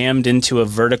jammed into a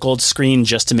vertical screen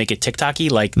just to make it TikTok-y.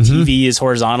 Like TV is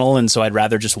horizontal, and so I'd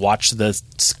rather just watch the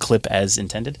clip as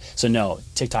intended. So no,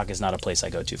 TikTok is not a place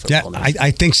I go to for local news. I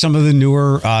think some of the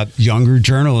newer, younger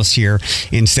journalists here,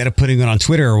 instead of putting it on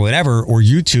Twitter or whatever or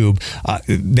YouTube,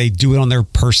 they do it on their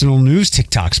personal news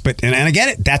TikToks. But and I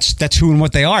get it. That's who and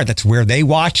what they are. That's where they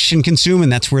watch and consume,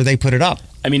 and that's where they put it up.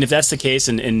 I mean, if that's the case,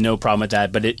 and no problem with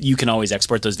that, but you can always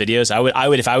export those videos. I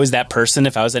would, if I was that person,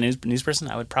 if I was that news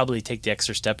person, I would probably take the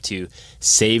extra step to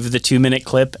save the 2-minute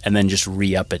clip and then just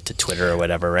re-up it to Twitter or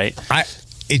whatever, right?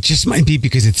 It just might be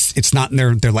because it's not in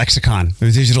their lexicon, their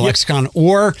digital lexicon,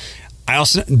 or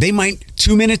they might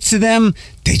 2 minutes to them,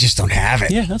 they just don't have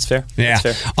it. Yeah, that's fair. Yeah.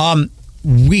 That's fair.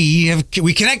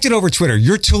 We connected over Twitter.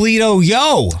 You're Toledo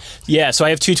Yo. Yeah, so I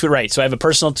have two Twitter, right. So I have a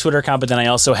personal Twitter account, but then I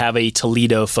also have a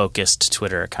Toledo-focused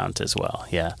Twitter account as well.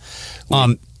 Yeah.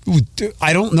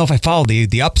 I don't know if I followed the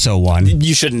Upso one.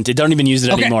 You shouldn't. Don't even use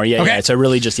it anymore. Yeah, yeah. So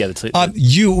really just, the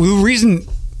the reason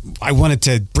I wanted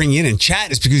to bring you in and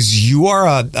chat is because you are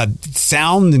a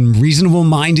sound and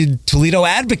reasonable-minded Toledo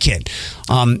advocate.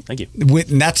 Thank you.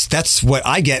 And that's what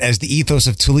I get as the ethos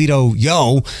of Toledo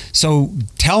Yo. So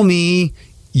tell me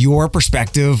your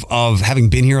perspective of having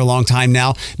been here a long time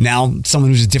now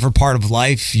someone who's a different part of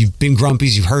life. You've been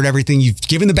Grumpies, you've heard everything, you've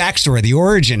given the backstory, the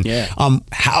origin. Yeah.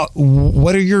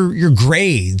 What are your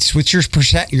grades? What's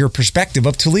your perspective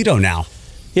of Toledo now?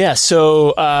 Yeah,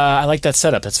 so I like that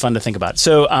setup. That's fun to think about.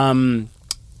 So,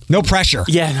 no pressure.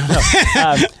 Yeah, no.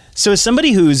 So as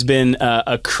somebody who's been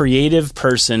a creative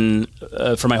person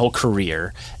for my whole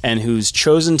career and who's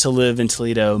chosen to live in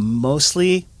Toledo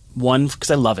mostly, one, because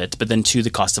I love it, but then two, the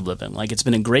cost of living. Like, it's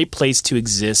been a great place to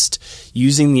exist,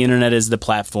 using the internet as the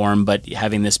platform, but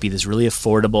having this be this really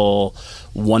affordable,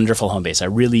 wonderful home base. I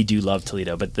really do love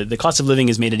Toledo, but the cost of living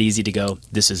has made it easy to go,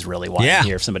 this is really why I'm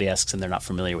here, if somebody asks and they're not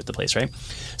familiar with the place, right?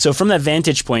 So from that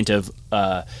vantage point of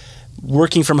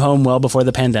working from home well before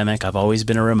the pandemic, I've always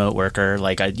been a remote worker.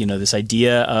 Like, this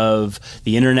idea of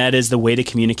the internet is the way to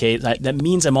communicate. That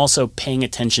means I'm also paying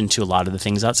attention to a lot of the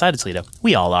things outside of Toledo.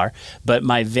 We all are. But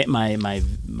my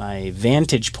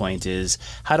vantage point is,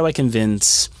 how do I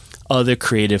convince other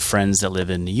creative friends that live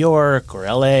in New York or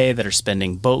LA that are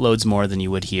spending boatloads more than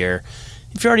you would here?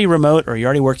 If you're already remote or you're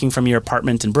already working from your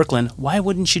apartment in Brooklyn, why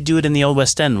wouldn't you do it in the Old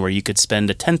West End, where you could spend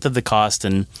a tenth of the cost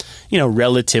and,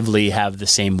 relatively have the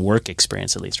same work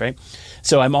experience at least, right?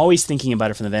 So I'm always thinking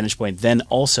about it from the vantage point then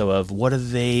also of, what are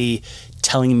they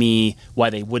telling me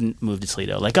why they wouldn't move to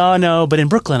Toledo? Like, oh, no, but in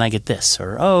Brooklyn I get this,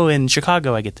 or oh, in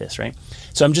Chicago I get this, right?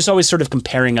 So I'm just always sort of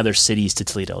comparing other cities to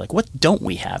Toledo. Like, what don't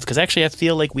we have? Because actually I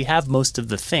feel like we have most of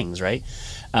the things, right?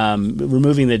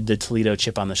 Removing the Toledo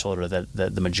chip on the shoulder that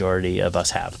the majority of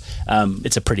us have.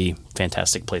 It's a pretty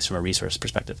fantastic place from a resource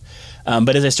perspective.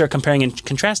 But as I start comparing and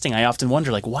contrasting, I often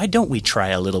wonder, like, why don't we try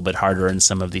a little bit harder in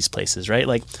some of these places, right?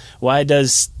 Like, why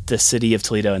does the city of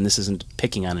Toledo, and this isn't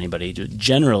picking on anybody,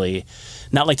 generally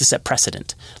not like to set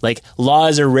precedent? Like,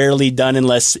 laws are rarely done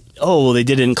unless, they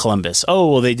did it in Columbus.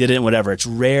 They did it in whatever. It's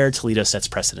rare Toledo sets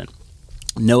precedent.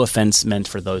 No offense meant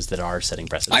for those that are setting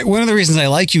precedent. One of the reasons I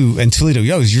like you and Toledo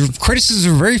Yo is your criticisms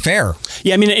are very fair.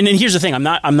 Yeah, I mean, and here's the thing: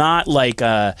 I'm not like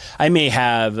I may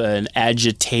have an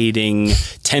agitating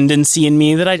tendency in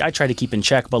me that I try to keep in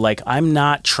check, but like, I'm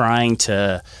not trying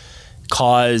to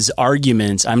cause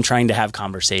arguments. I'm trying to have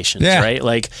conversations, right?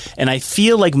 Like, and I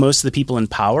feel like most of the people in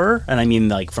power, and I mean,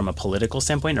 like, from a political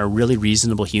standpoint, are really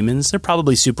reasonable humans. They're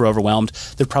probably super overwhelmed.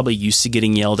 They're probably used to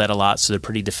getting yelled at a lot, so they're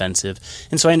pretty defensive.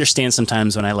 And so I understand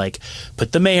sometimes when I like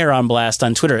put the mayor on blast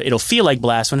on Twitter, it'll feel like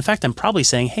blast when in fact I'm probably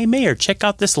saying, hey, mayor, check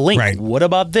out this link. Right. What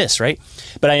about this, right?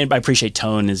 But I appreciate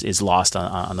tone is lost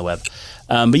on the web.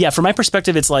 But yeah, from my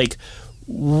perspective, it's like,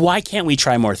 why can't we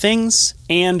try more things?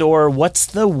 And or what's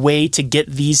the way to get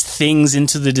these things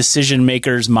into the decision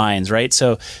makers' minds, right?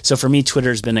 So for me,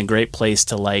 Twitter's been a great place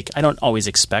to, like, I don't always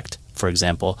expect, for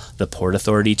example, the Port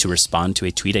Authority to respond to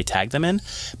a tweet I tag them in,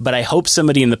 but I hope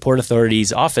somebody in the Port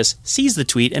Authority's office sees the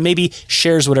tweet and maybe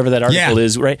shares whatever that article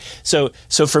is, right? So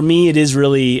for me, it is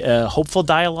really a hopeful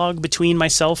dialogue between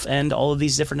myself and all of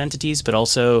these different entities, but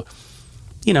also,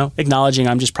 acknowledging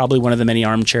I'm just probably one of the many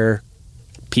armchair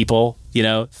people,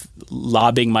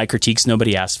 lobbing my critiques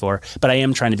nobody asked for, but I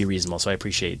am trying to be reasonable, so I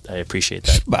appreciate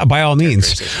that. By all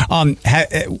means.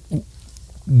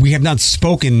 we have not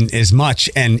spoken as much.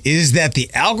 And is that the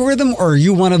algorithm, or are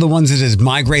you one of the ones that has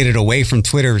migrated away from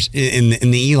Twitter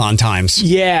in the Elon times?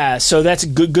 Yeah, so that's a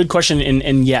good question.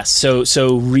 And yes,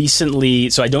 so recently,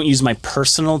 so I don't use my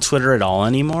personal Twitter at all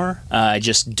anymore. I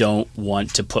just don't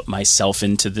want to put myself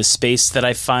into this space that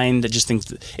I find. I just think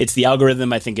it's the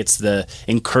algorithm. I think it's the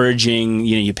encouraging,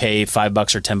 you pay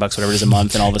 $5 or $10, whatever it is a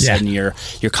month, and all of a sudden your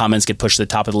comments get pushed to the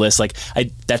top of the list. Like,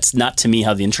 that's not to me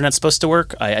how the internet's supposed to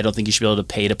work. I don't think you should be able to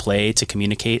pay to play to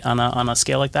communicate on a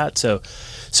scale like that.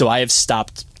 So I have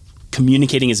stopped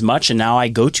communicating as much, and now I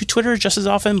go to Twitter just as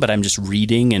often, but I'm just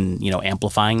reading and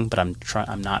amplifying, but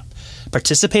I'm not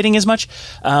participating as much.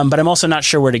 But I'm also not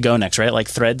sure where to go next, right? Like,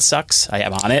 Thread sucks. I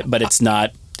am on it, but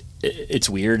it's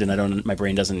weird, and my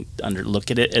brain doesn't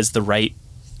look at it as the right,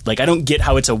 like, I don't get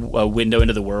how it's a window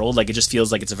into the world. Like, it just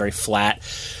feels like it's a very flat,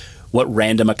 what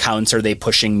random accounts are they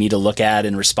pushing me to look at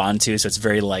and respond to? So it's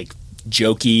very like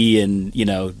jokey and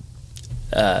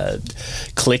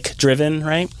click driven,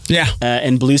 right? Yeah.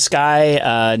 And Blue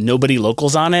Sky, nobody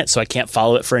locals on it, so I can't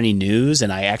follow it for any news.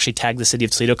 And I actually tagged the city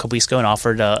of Toledo a couple weeks ago and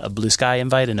offered a Blue Sky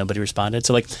invite, and nobody responded.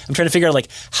 So, like, I'm trying to figure out, like,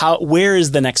 where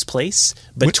is the next place?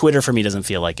 But Twitter for me doesn't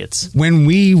feel like it's. When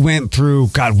we went through,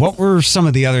 God, what were some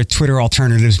of the other Twitter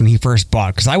alternatives when he first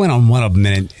bought? Because I went on one of them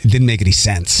and it didn't make any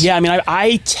sense. Yeah, I mean,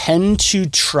 I tend to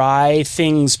try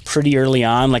things pretty early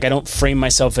on. Like, I don't frame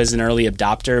myself as an early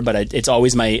adopter, but it's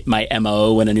always my MO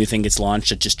when a new thing gets launched,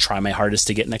 to just try my hardest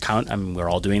to get an account. I mean, we're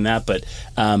all doing that, but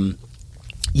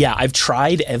yeah, I've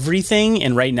tried everything,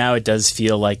 and right now it does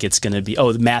feel like it's going to be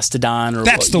Mastodon, or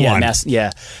that's the one.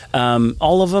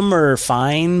 All of them are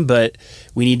fine, but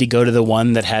we need to go to the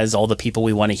one that has all the people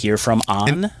we want to hear from on.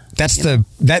 And that's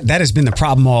that has been the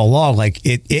problem all along. Like,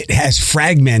 it has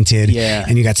fragmented,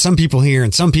 and you got some people here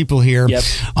and some people here. Yep.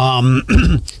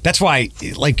 That's why,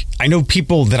 like, I know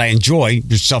people that I enjoy,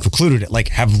 yourself included, like,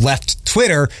 have left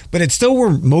Twitter, but it's still where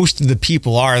most of the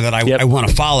people are that I want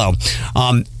to follow.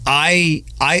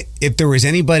 If there was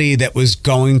anybody that was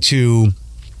going to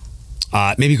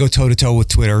maybe go toe-to-toe with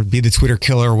Twitter, be the Twitter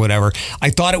killer or whatever, I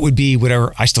thought it would be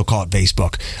whatever, I still call it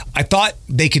Facebook. I thought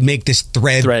they could make this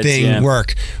Threads thing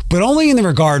work, but only in the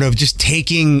regard of just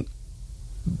taking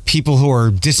people who are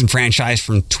disenfranchised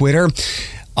from Twitter.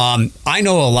 I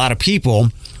know a lot of people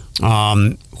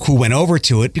who went over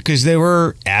to it because they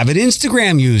were avid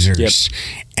Instagram users,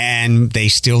 and they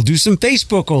still do some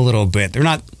Facebook a little bit. They're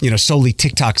not, solely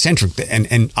TikTok centric.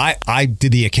 And I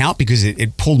did the account because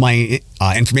it pulled my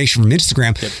information from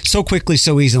Instagram so quickly,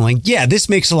 so easily. Like, yeah, this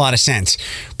makes a lot of sense.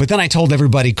 But then I told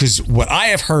everybody, because what I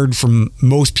have heard from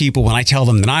most people when I tell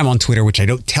them that I'm on Twitter, which I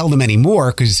don't tell them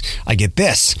anymore because I get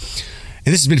this,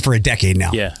 and this has been for a decade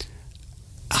now. Yeah.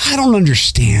 I don't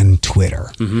understand Twitter.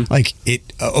 Mm-hmm. Like,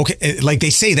 like they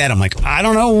say that, I'm like, I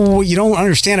don't know what you don't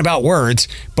understand about words,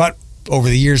 but over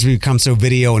the years we've become so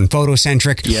video and photo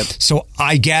centric. Yep. So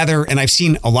I gather, and I've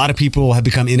seen a lot of people have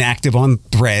become inactive on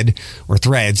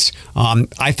Threads.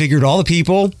 I figured all the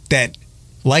people that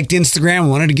liked Instagram,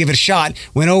 wanted to give it a shot,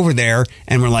 went over there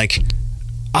and were like,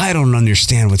 I don't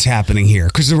understand what's happening here,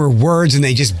 because there were words and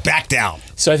they just backed out.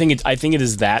 So I think it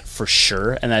is that for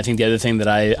sure. And I think the other thing that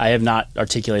I have not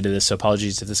articulated this, so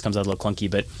apologies if this comes out a little clunky,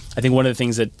 but I think one of the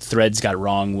things that Threads got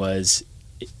wrong was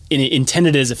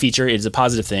intended as a feature. It is a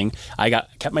positive thing. I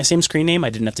kept my same screen name. I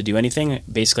didn't have to do anything.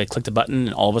 Basically, I clicked a button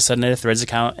and all of a sudden I had a Threads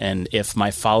account. And if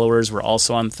my followers were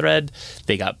also on Thread,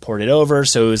 they got ported over.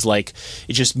 So it was like,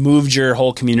 it just moved your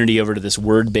whole community over to this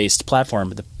word-based platform.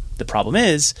 But the problem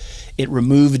is, it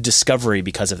removed discovery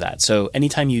because of that. So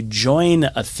anytime you join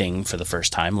a thing for the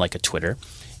first time, like a Twitter,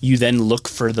 you then look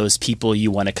for those people you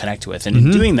want to connect with. And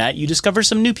in doing that, you discover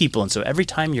some new people. And so every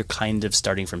time you're kind of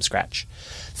starting from scratch.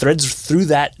 Threads threw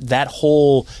that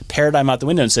whole paradigm out the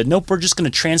window and said, nope, we're just going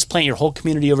to transplant your whole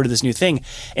community over to this new thing.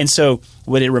 And so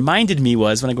what it reminded me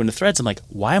was, when I go into Threads, I'm like,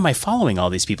 why am I following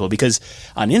all these people? Because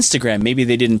on Instagram, maybe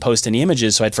they didn't post any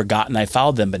images, so I'd forgotten I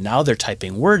followed them, but now they're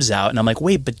typing words out. And I'm like,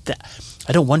 wait, but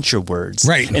I don't want your words.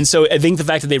 Right. And so I think the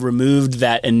fact that they removed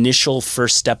that initial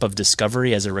first step of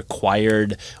discovery as a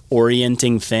required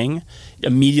orienting thing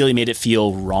immediately made it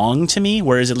feel wrong to me.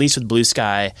 Whereas at least with Blue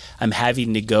Sky, I'm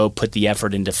having to go put the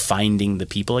effort into finding the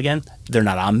people again. They're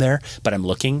not on there, but I'm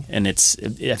looking. And I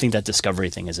think that discovery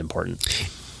thing is important.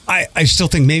 I still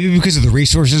think maybe because of the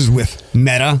resources with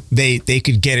Meta, they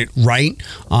could get it right.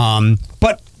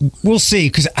 But we'll see.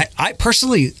 Because I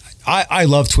personally, I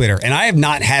love Twitter, and I have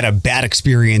not had a bad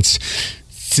experience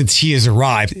since he has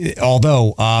arrived.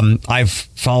 Although I've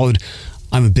followed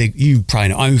you probably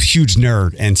know, I'm a huge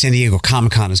nerd, and San Diego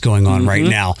Comic-Con is going on right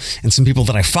now. And some people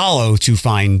that I follow to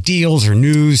find deals or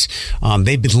news,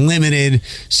 they've been limited,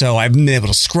 so I've been able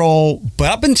to scroll.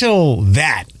 But up until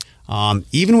that,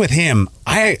 even with him,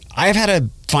 I've had a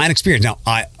fine experience. Now,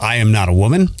 I am not a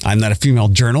woman. I'm not a female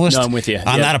journalist. No, I'm with you.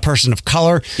 I'm not a person of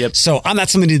color. Yep. So I'm not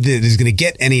somebody that is going to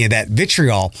get any of that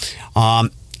vitriol. But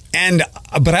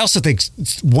I also think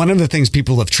one of the things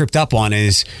people have tripped up on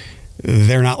is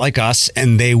they're not like us,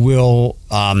 and they will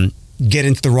get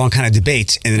into the wrong kind of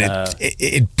debates, and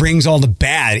it brings all the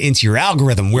bad into your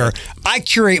algorithm, where I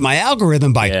curate my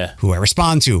algorithm by who I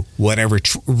respond to, what I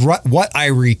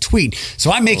retweet.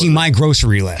 So I'm making my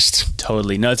grocery list.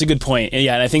 Totally. No, it's a good point.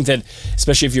 Yeah, and I think that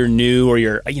especially if you're new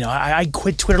or I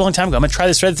quit Twitter a long time ago. I'm going to try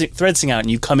this threads thing out,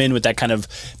 and you come in with that kind of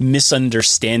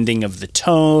misunderstanding of the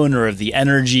tone or of the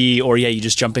energy, or you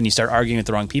just jump in, you start arguing with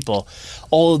the wrong people.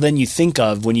 All then you think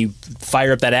of when you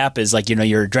fire up that app is like,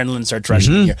 your adrenaline starts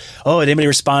rushing. And did anybody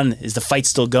respond? Is the fight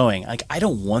still going? Like, I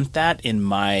don't want that in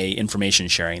my information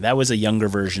sharing. That was a younger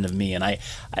version of me, and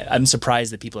I'm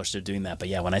surprised that people are still doing that. But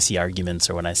yeah, when I see arguments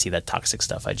or when I see that toxic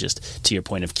stuff, I just, to your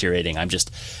point of curating,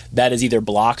 that is either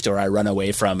blocked or I run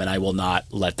away from, and I will not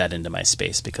let that into my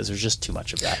space because there's just too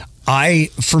much of that.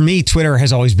 For me, Twitter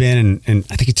has always been, and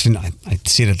I think it's been, I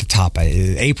see it at the top,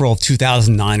 April of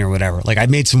 2009 or whatever. Like, I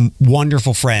made some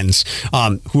wonderful friends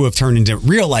who have turned into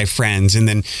real life friends, and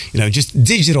then, just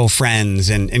digital friends,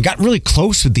 and got really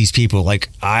close with these people. Like,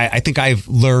 I think I've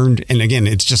learned, and again,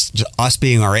 it's just us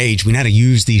being our age, we know how to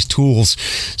use these tools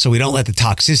so we don't let the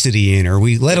toxicity in, or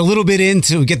we let a little bit in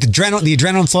to get the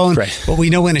adrenaline flowing, right, but we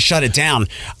know when to shut it down.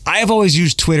 I have always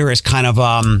used Twitter as kind of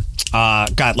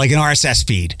got like an RSS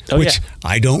feed, which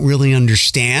I don't really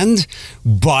understand,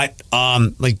 but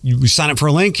like you sign up for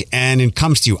a link and it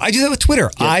comes to you. I do that with Twitter.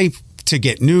 To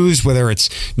get news, whether it's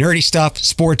nerdy stuff,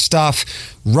 sports stuff,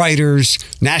 writers,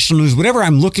 national news, whatever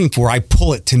I'm looking for, I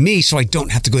pull it to me so I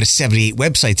don't have to go to 78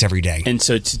 websites every day. And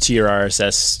so to your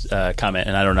RSS comment,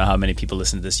 and I don't know how many people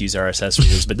listen to this use RSS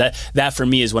readers, but that for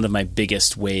me is one of my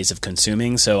biggest ways of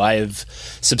consuming. So I've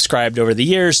subscribed over the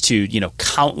years to,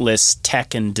 countless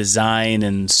tech and design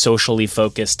and socially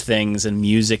focused things and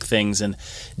music things, and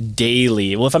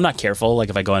daily, well, if I'm not careful, like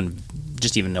if I go on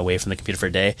just even away from the computer for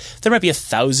a day, there might be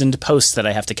 1,000 posts that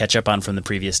I have to catch up on from the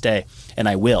previous day, and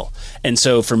I will. And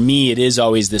so for me, it is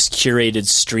always this curated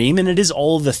stream, and it is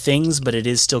all the things, but it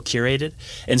is still curated.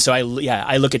 And so I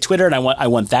look at Twitter, and I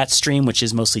want that stream, which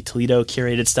is mostly Toledo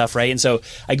curated stuff, right? And so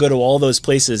I go to all those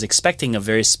places expecting a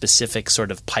very specific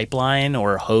sort of pipeline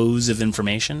or hose of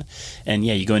information. And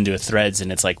you go into a Threads,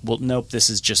 and it's like, well, nope, this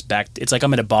is just back. It's like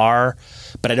I'm at a bar,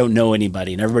 but I don't know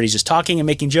anybody, and everybody's just talking and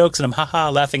making jokes, and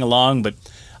I'm laughing along, but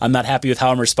I'm not happy with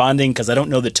how I'm responding because I don't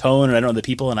know the tone and I don't know the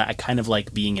people, and I kind of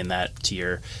like being in that, to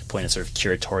your point, of sort of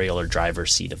curatorial or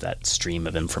driver's seat of that stream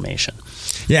of information.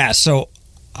 Yeah, so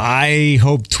I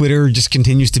hope Twitter just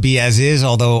continues to be as is,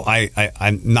 although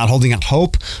I'm not holding out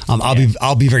hope.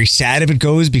 I'll be very sad if it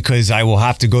goes, because I will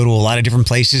have to go to a lot of different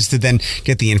places to then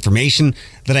get the information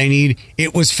that I need.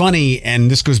 It was funny,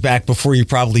 and this goes back before you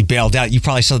probably bailed out. You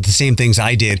probably saw the same things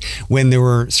I did when there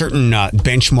were certain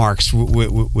benchmarks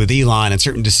with Elon and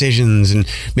certain decisions, and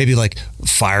maybe like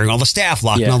firing all the staff,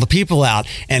 locking all the people out,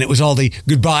 and it was all the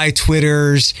goodbye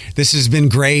Twitters. This has been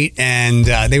great, and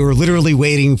they were literally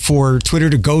waiting for Twitter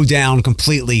to go down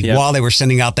completely while they were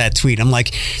sending out that tweet. I'm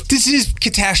like, this is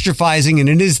catastrophizing,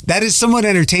 and that is somewhat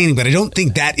entertaining, but I don't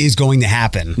think that is going to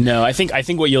happen. No, I think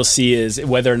what you'll see is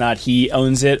whether or not he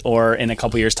owns it, or in a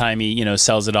couple years' time he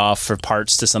sells it off for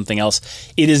parts to something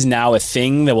else. It is now a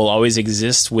thing that will always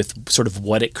exist with sort of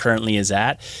what it currently is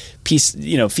at.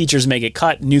 Features may get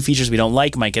cut, new features we don't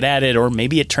like might get added, or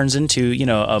maybe it turns into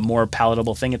a more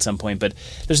palatable thing at some point. But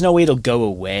there's no way it'll go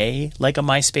away like a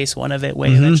MySpace one of it way.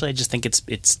 Eventually, I just think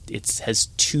it has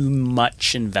too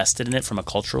much invested in it from a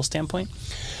cultural standpoint.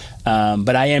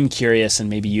 But I am curious, and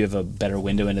maybe you have a better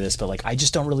window into this, but like I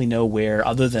just don't really know where,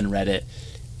 other than Reddit,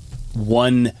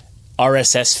 one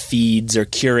RSS feeds or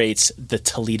curates the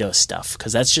Toledo stuff,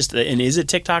 because that's just, and is it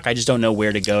TikTok? I just don't know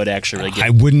where to go to actually really get. I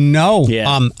wouldn't know.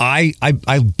 I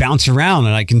bounce around,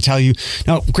 and I can tell you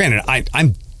now, granted,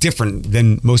 I'm different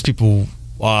than most people.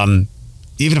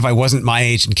 Even if I wasn't my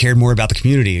age and cared more about the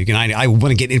community, again, I want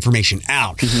to get information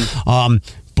out.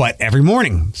 But every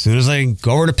morning, as soon as I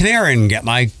go over to Panera and get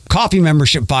my coffee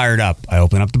membership fired up, I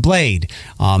open up the Blade.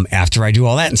 After I do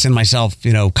all that and send myself,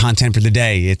 content for the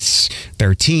day, it's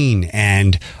 13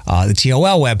 and the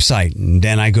TOL website. And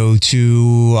then I go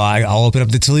to, I'll open up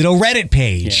the Toledo Reddit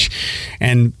page.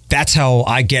 And that's how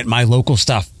I get my local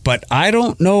stuff. But I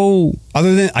don't know,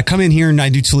 other than I come in here and I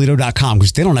do Toledo.com,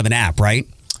 because they don't have an app, right?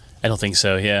 I don't think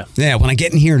so, yeah. Yeah, when I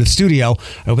get in here to the studio,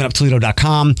 I open up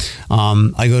Toledo.com.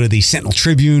 I go to the Sentinel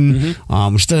Tribune,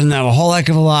 which doesn't have a whole heck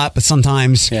of a lot, but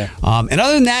sometimes. Yeah. And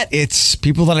other than that, it's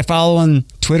people that I follow on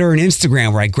Twitter and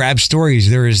Instagram where I grab stories.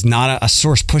 There is not a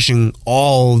source pushing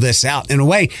all this out. In a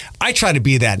way, I try to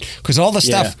be that because all the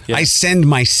stuff I send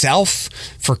myself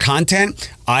for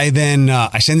content, I then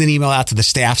I send an email out to the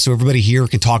staff so everybody here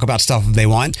can talk about stuff if they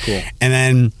want. Cool. And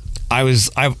then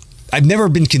I've never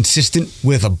been consistent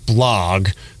with a blog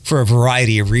for a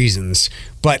variety of reasons.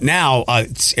 But now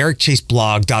it's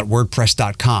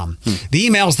ericchaseblog.wordpress.com. The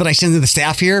emails that I send to the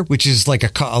staff here, which is like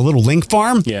a little link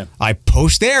farm, I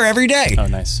post there every day. Oh,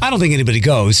 nice. I don't think anybody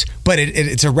goes, but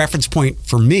it's a reference point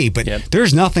for me. But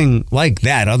there's nothing like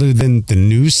that other than the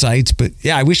news sites. But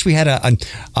yeah, I wish we had a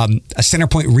center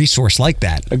point resource like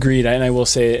that. Agreed. And I will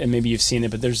say, and maybe you've seen it,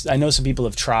 but I know some people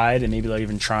have tried and maybe they're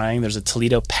even trying. There's a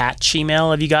Toledo patch email.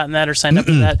 Have you gotten that or signed up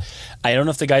for that? I don't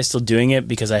know if the guy's still doing it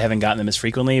because I haven't gotten them as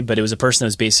frequently, but it was a person that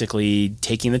was basically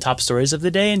taking the top stories of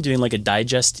the day and doing like a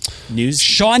digest news.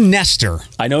 Sean Nestor.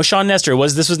 I know Sean Nestor.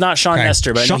 This was not Sean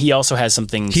Nestor, but I know he also has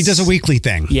something. He does a weekly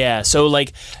thing. Yeah. So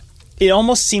like, it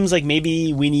almost seems like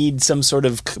maybe we need some sort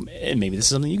of, maybe this is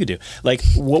something you could do. Like,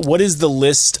 what is the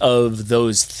list of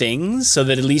those things so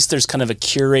that at least there's kind of a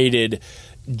curated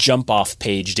jump off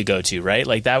page to go to, right?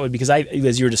 Like that would, because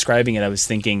as you were describing it, I was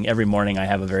thinking every morning I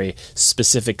have a very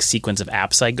specific sequence of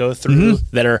apps I go through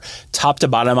that are top to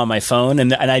bottom on my phone,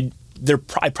 and I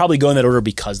probably go in that order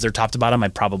because they're top to bottom.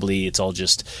 It's all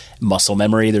just muscle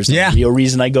memory. There's no real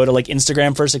reason I go to like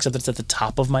Instagram first, except it's at the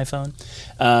top of my phone.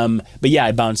 But yeah,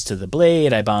 I bounce to the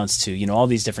Blade. I bounce to, all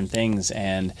these different things.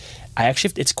 And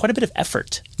it's quite a bit of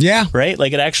effort. Yeah. Right?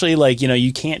 Like it actually,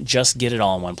 you can't just get it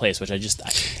all in one place, which is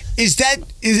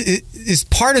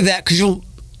part of that, because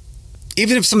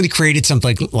even if somebody created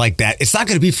something like that, it's not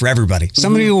going to be for everybody.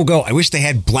 Somebody will go, I wish they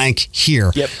had blank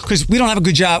here. Because we don't have a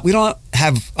good job. We don't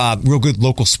have real good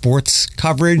local sports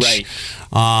coverage. Right.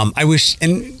 I wish,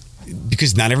 and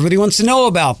because not everybody wants to know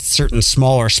about certain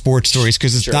smaller sports stories,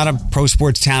 because it's not a pro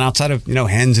sports town outside of,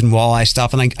 hens and walleye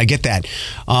stuff. And I get that.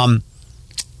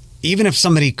 Even if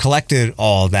somebody collected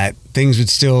all that, things would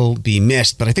still be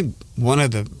missed. But I think one of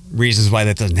the reasons why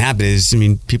that doesn't happen is,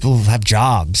 people have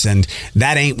jobs, and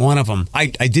that ain't one of them. I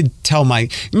did tell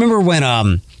remember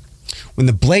when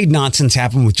the Blade nonsense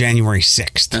happened with January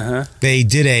 6th, they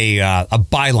did a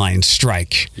byline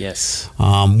strike. Yes.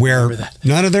 Where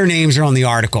none of their names are on the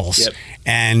articles. Yep.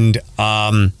 And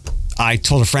I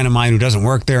told a friend of mine who doesn't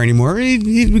work there anymore,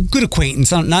 he's a good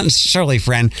acquaintance, not necessarily a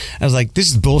friend. I was like, this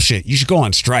is bullshit. You should go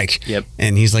on strike. Yep.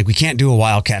 And he's like, we can't do a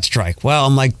wildcat strike. Well,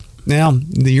 I'm like, no,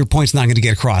 your point's not going to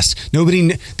get across.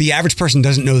 The average person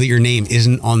doesn't know that your name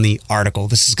isn't on the article.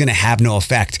 This is going to have no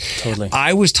effect. Totally.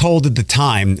 I was told at the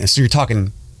time, so you're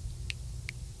talking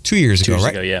 2 years ago,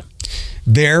 right? 2 years ago, yeah.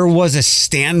 There was a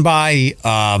standby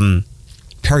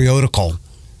periodical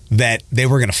that they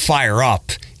were going to fire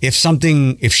up if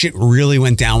shit really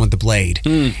went down with the Blade.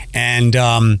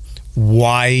 And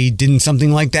why didn't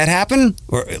something like that happen?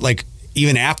 Or like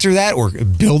even after that, or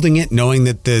building it, knowing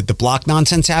that the block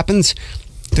nonsense happens,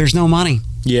 there's no money.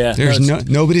 Yeah,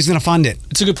 nobody's going to fund it.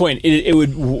 It's a good point. It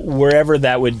would, wherever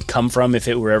that would come from, if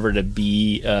it were ever to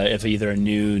be, if either a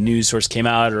new news source came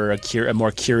out or a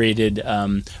more curated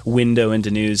window into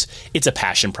news, it's a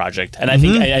passion project. And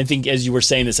I think as you were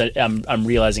saying this, I'm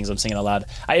realizing as I'm saying it out loud,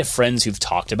 I have friends who've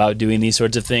talked about doing these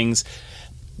sorts of things.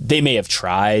 They may have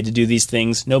tried to do these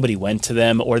things. Nobody went to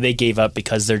them, or they gave up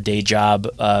because their day job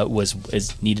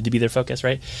needed to be their focus,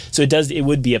 right? So it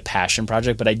would be a passion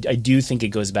project, but I do think it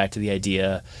goes back to the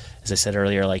idea, as I said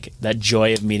earlier, like that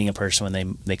joy of meeting a person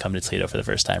when they come to Toledo for the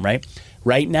first time, right?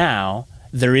 Right now,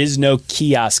 there is no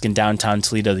kiosk in downtown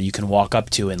Toledo that you can walk up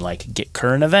to and like get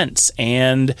current events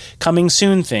and coming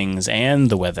soon things and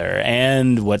the weather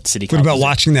and what city council. What about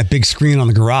watching that big screen on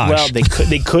the garage? Well,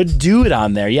 they could do it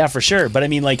on there, yeah, for sure. But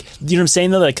you know what I'm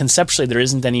saying though? Like conceptually, there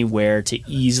isn't anywhere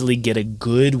to easily get a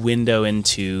good window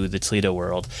into the Toledo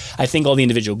world. I think all the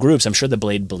individual groups, I'm sure the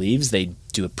Blade believes they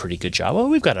do a pretty good job. Well,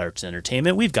 we've got arts and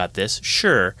entertainment, we've got this,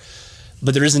 sure.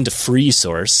 But there isn't a free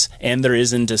source, and there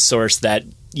isn't a source that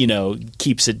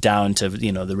keeps it down to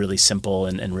the really simple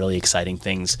and really exciting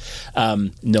things, no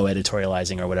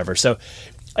editorializing or whatever. So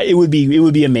it would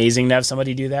be amazing to have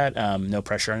somebody do that. No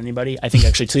pressure on anybody. I think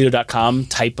actually Toledo.com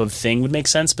type of thing would make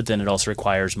sense, but then it also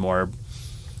requires more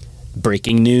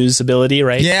breaking news ability,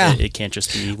 right? Yeah, it can't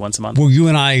just be once a month. Well, you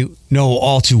and I know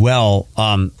all too well.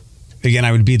 Again,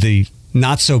 I would be the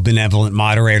not so benevolent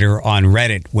moderator on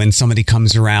Reddit when somebody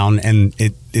comes around and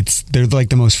they're like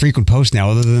the most frequent post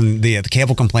now, other than the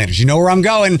cable complainers. You know where I'm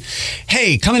going?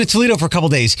 Hey, coming to Toledo for a couple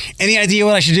days. Any idea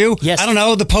what I should do? Yes. I don't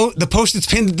know. The post that's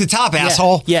pinned at the top,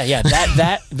 asshole. Yeah.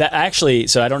 That actually.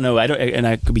 So I don't know. And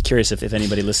I could be curious if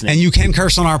anybody listening. And you can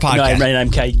curse on our podcast.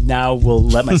 No, I now will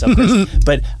let myself curse.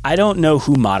 But I don't know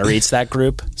who moderates that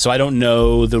group, so I don't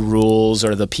know the rules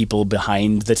or the people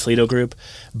behind the Toledo group.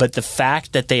 But the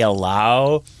fact that they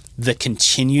allow the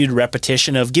continued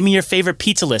repetition of give me your favorite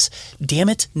pizza list. Damn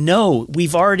it. No,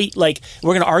 we've already we're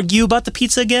going to argue about the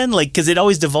pizza again. Cause it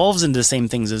always devolves into the same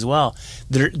things as well.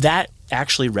 That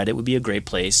actually Reddit would be a great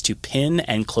place to pin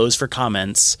and close for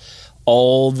comments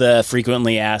all the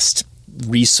frequently asked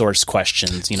resource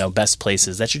questions, best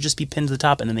places. That should just be pinned to the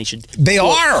top and then they should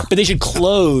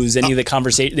close any of the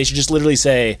conversation. They should just literally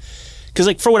say, because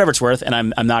for whatever it's worth, and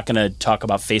I'm not going to talk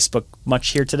about Facebook much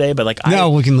here today, but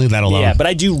we can leave that alone. Yeah, but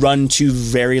I do run 2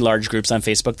 very large groups on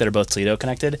Facebook that are both Toledo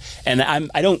connected, and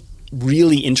I don't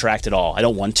really interact at all. I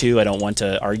don't want to. I don't want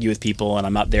to argue with people, and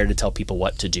I'm not there to tell people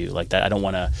what to do like that. I don't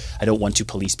want to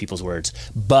police people's words.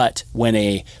 But when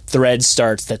a thread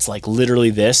starts that's literally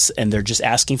this, and they're just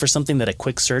asking for something that a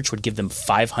quick search would give them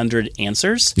 500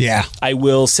 answers, I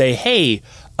will say, hey,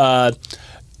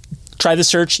 try the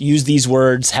search, use these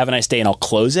words, have a nice day, and I'll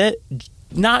close it.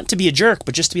 Not to be a jerk,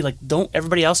 but just to be don't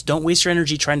waste your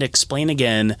energy trying to explain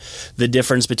again the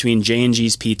difference between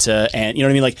J&G's pizza and, you know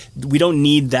what I mean? We don't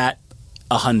need that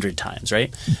 100 times,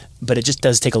 right? But it just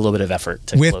does take a little bit of effort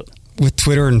to float. With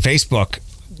Twitter and Facebook,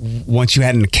 once you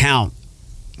had an account,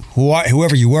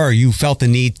 whoever you were, you felt the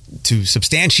need to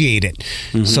substantiate it.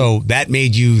 Mm-hmm. So that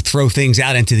made you throw things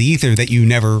out into the ether that you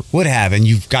never would have, and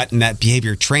you've gotten that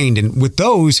behavior trained. And with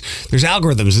those, there's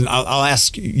algorithms, and I'll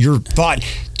ask your thought.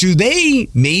 Do they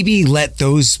maybe let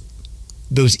those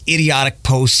idiotic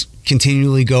posts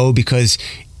continually go because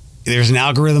there's an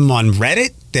algorithm on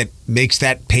Reddit that makes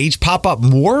that page pop up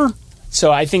more?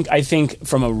 So I think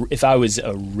if I was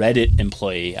a Reddit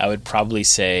employee, I would probably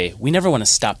say we never want to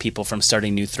stop people from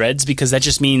starting new threads, because that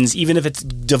just means even if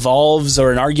it devolves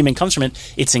or an argument comes from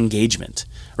it, it's engagement,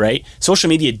 right? Social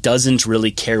media doesn't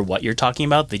really care what you're talking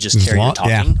about; they just care you're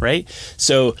talking, right?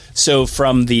 So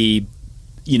from the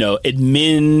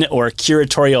admin or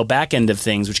curatorial back end of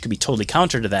things, which could be totally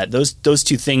counter to that, those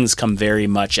 2 things come very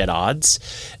much at odds,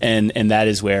 and that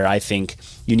is where I think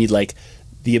you need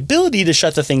the ability to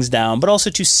shut the things down, but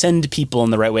also to send people in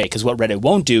the right way. Because what Reddit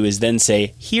won't do is then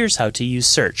say, here's how to use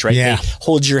search, right? Yeah. They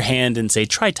hold your hand and say,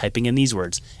 try typing in these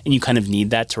words. And you kind of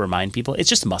need that to remind people. It's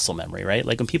just muscle memory, right?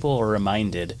 When people are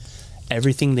reminded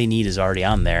everything they need is already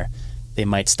on there, they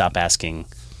might stop asking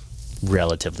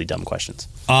relatively dumb questions.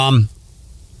 Yeah,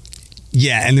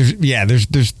 and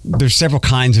there's several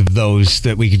kinds of those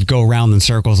that we could go around in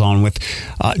circles on with.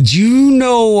 Do you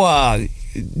know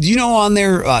on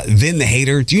there Vin the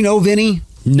Hater? Do you know Vinny?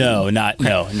 No, not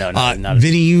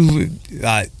Vinny,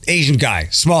 Asian guy,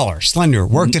 smaller, slender,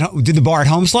 worked did the bar at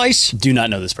Home Slice. Do not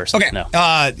know this person. Okay, no.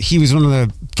 He was one of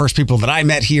the first people that I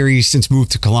met here. He's since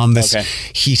moved to Columbus. Okay.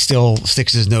 He still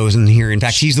sticks his nose in here. In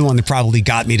fact, he's the one that probably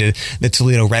got me to the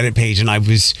Toledo Reddit page, and I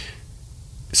was.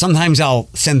 Sometimes I'll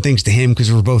send things to him because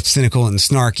we're both cynical and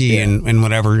snarky and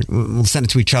whatever. We'll send it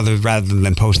to each other rather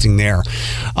than posting there.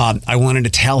 I wanted to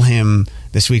tell him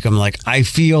this week, I'm like, I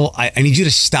feel I need you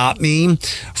to stop me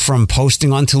from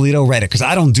posting on Toledo Reddit, because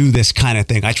I don't do this kind of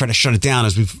thing. I try to shut it down,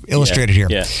 as we've illustrated here.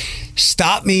 Yeah.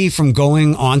 Stop me from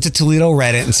going onto Toledo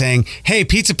Reddit and saying, hey,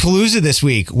 Pizza Palooza this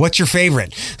week, what's your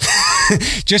favorite?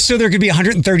 Just so there could be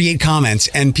 138 comments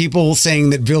and people saying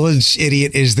that Village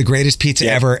Idiot is the greatest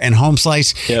pizza ever and Home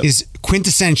Slice is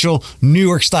quintessential New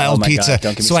York style pizza.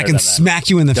 So I can smack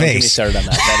you in the face. Don't get me started on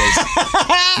that.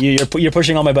 That is, you're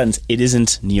pushing all my buttons. It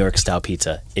isn't New York style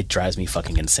pizza. It drives me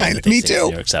fucking insane. Me too.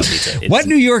 New York style pizza. What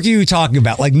New York are you talking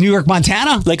about? Like New York,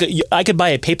 Montana? I could buy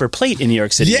a paper plate in New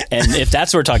York City, and if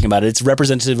that's what we're talking about, it's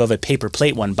representative of a paper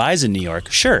plate one buys in New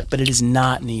York. Sure, but it is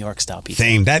not New York style pizza.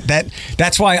 Same.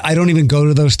 That's why I don't even go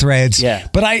to those threads. Yeah.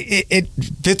 But it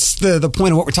fits the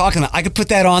point of what we're talking about. I could put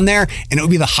that on there, and it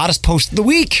would be the hottest post of the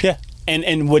week. Yeah.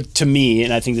 And what, to me,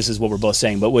 and I think this is what we're both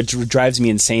saying, but what drives me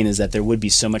insane is that there would be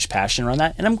so much passion around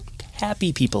that. And I'm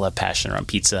happy people have passion around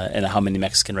pizza and how many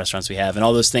Mexican restaurants we have and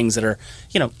all those things that are,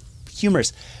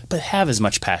 humorous, but have as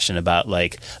much passion about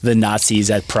like the Nazis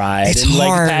at Pride. It's and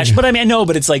hard. Passion. But I mean, I know,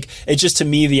 but it's just to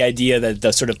me the idea that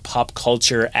the sort of pop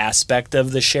culture aspect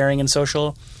of the sharing and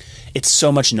social, it's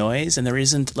so much noise, and there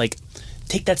isn't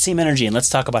take that same energy and let's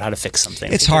talk about how to fix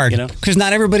something. It's hard because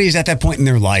not everybody is at that point in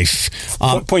their life.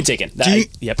 Point taken.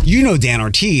 You know Dan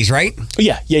Ortiz, right?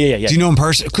 Yeah. Do you know him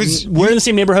personally? Because we're in the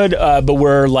same neighborhood, but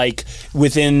we're like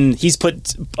within. He's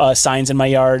put signs in my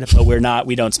yard, but we're not.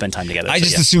 We don't spend time together. I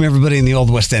just assume everybody in the Old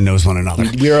West End knows one another.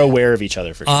 We're aware of each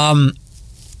other for sure.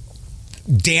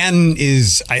 Dan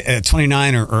is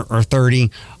 29 or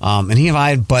 30, and he and I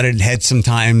have butted heads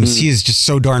sometimes. He is just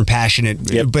so darn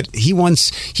passionate, but he wants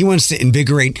to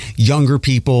invigorate younger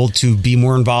people to be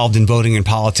more involved in voting and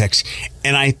politics.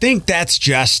 And I think that's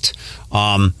just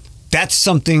that's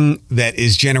something that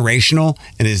is generational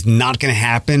and is not going to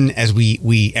happen as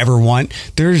we ever want.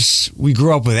 We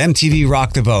grew up with MTV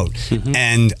Rock the Vote,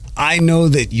 and I know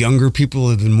that younger people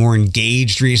have been more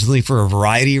engaged recently for a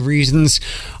variety of reasons,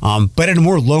 but at a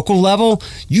more local level,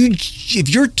 if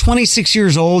you're 26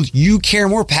 years old, you care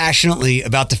more passionately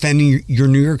about defending your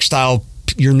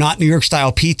not New York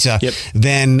style pizza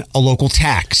than a local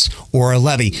tax or a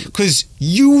levy, because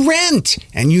you rent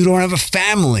and you don't have a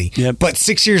family. But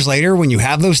 6 years later, when you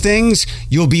have those things,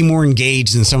 you'll be more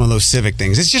engaged in some of those civic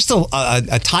things. It's just a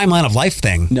timeline of life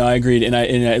thing. No, I agreed, and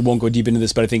I won't go deep into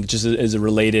this, but I think just as a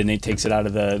related, and it takes it out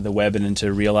of the web and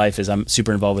into real life, is I'm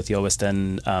super involved with the Old West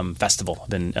End Festival. I've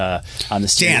been on the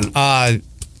steering.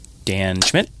 Dan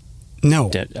Schmidt?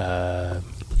 No.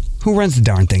 Who runs the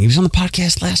darn thing? He was on the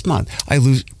podcast last month.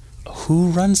 Who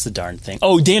runs the darn thing?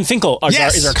 Oh, Dan Finkel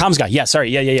is our comms guy. Yeah, sorry.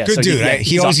 Yeah. Good dude.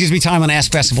 He always gives me time on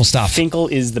Ask Festival stuff. Finkel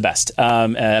is the best.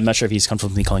 I'm not sure if he's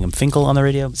comfortable with me calling him Finkel on the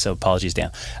radio, so apologies,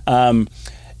 Dan. But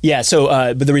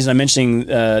the reason I'm mentioning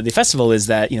the festival is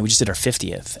that we just did our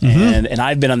 50th, and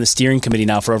I've been on the steering committee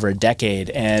now for over a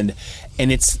decade, and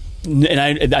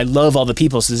I love all the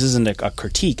people, so this isn't a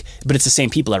critique, but it's the same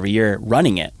people every year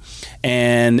running it.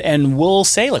 And we'll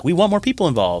say, like, we want more people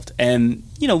involved. And,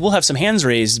 we'll have some hands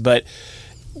raised, but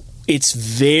it's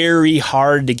very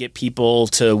hard to get people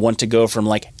to want to go from,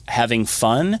 like, having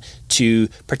fun to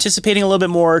participating a little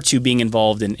bit more to being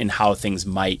involved in how things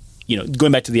might,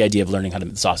 going back to the idea of learning how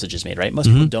the sausage is made, right? Most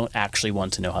people don't actually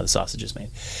want to know how the sausage is made.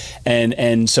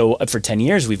 And so for 10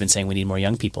 years, we've been saying we need more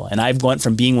young people. And I've gone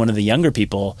from being one of the younger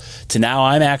people to now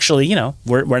I'm actually,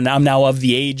 I'm now of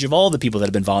the age of all the people that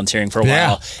have been volunteering for a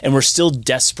while. And we're still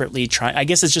desperately trying. I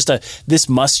guess it's just this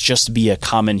must just be a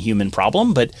common human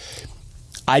problem. But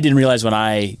I didn't realize when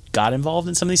I got involved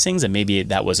in some of these things that maybe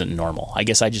that wasn't normal. I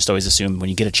guess I just always assumed when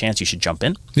you get a chance, you should jump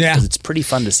in. Yeah. Because it's pretty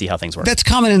fun to see how things work. That's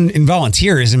common in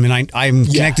volunteerism. And I'm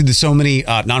connected to so many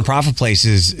nonprofit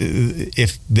places.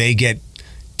 If they get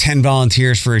 10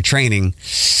 volunteers for a training,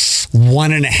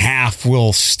 1.5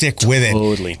 will stick with it.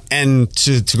 Totally. And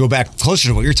to go back closer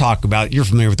to what you're talking about, you're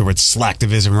familiar with the word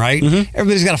slacktivism, right?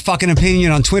 Everybody's got a fucking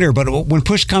opinion on Twitter, but when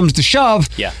push comes to shove,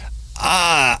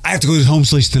 I have to go to the home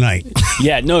slice tonight.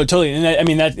 Yeah, no, totally.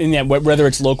 And whether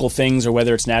it's local things or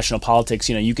whether it's national politics,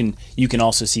 you can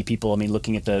also see people.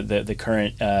 Looking at the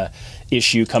current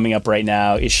issue coming up right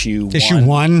now, issue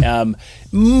one.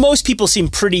 Most people seem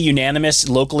pretty unanimous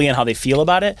locally on how they feel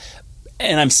about it,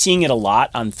 and I'm seeing it a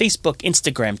lot on Facebook,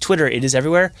 Instagram, Twitter. It is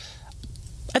everywhere.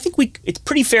 I think it's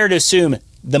pretty fair to assume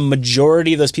the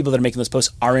majority of those people that are making those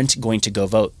posts aren't going to go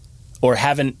vote. Or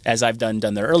haven't, as I've done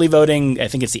their early voting. I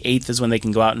think it's the 8th is when they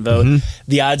can go out and vote.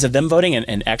 The odds of them voting,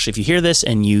 and actually if you hear this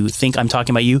and you think I'm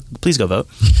talking about you, please go vote.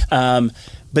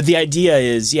 But the idea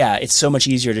is, it's so much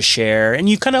easier to share. And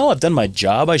you kind of, I've done my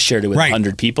job. I shared it with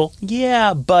 100 people.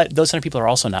 Yeah, but those 100 people are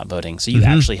also not voting. So you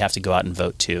actually have to go out and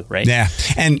vote too, right? Yeah.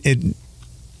 And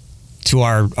to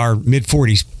our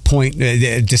mid-40s point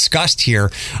discussed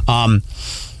here,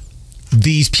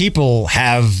 these people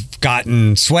have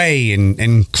gotten sway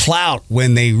and clout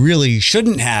when they really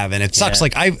shouldn't have. And it sucks.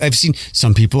 Like I've seen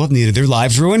some people have needed their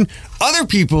lives ruined. Other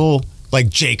people, like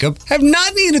Jacob, have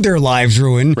not needed their lives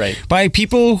ruined by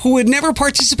people who would never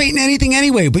participate in anything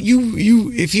anyway. But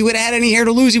if you had had any hair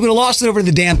to lose, you would have lost it over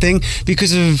the damn thing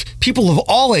because of people of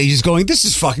all ages going, this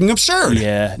is fucking absurd.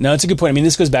 Yeah, no, it's a good point.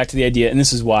 This goes back to the idea, and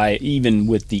this is why even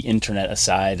with the internet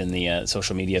aside and the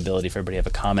social media ability for everybody to have a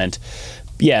comment,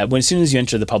 as soon as you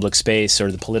enter the public space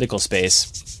or the political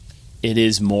space, it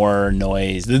is more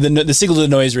noise. The signal to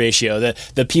noise ratio,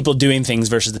 the people doing things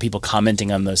versus the people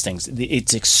commenting on those things,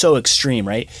 it's so extreme,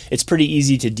 right? It's pretty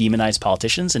easy to demonize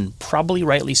politicians, and probably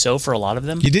rightly so for a lot of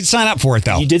them. You did sign up for it,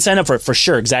 though. You did sign up for it, for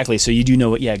sure, exactly. So you do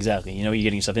know what, exactly. You know what you're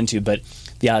getting yourself into. But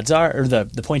the odds are, or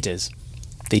the point is,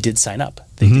 they did sign up.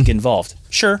 They did get involved.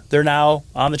 Sure, they're now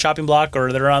on the chopping block,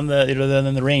 or they're on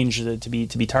the range to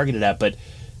be targeted at, but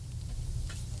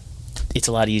it's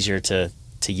a lot easier to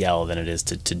to yell than it is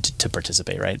to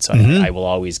participate, right? So I will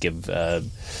always give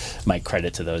my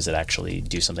credit to those that actually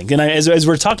do something. And as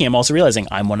we're talking, I'm also realizing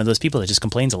I'm one of those people that just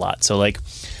complains a lot. So like,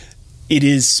 it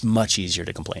is much easier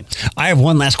to complain. I have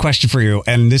one last question for you,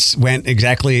 and this went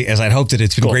exactly as I'd hoped it.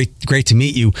 It's been great to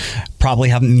meet you. Probably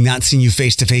have not seen you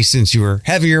face to face since you were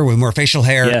heavier with more facial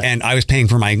hair, and I was paying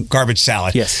for my garbage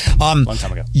salad. Yes, long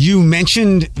time ago. You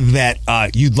mentioned that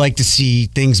you'd like to see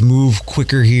things move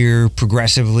quicker here,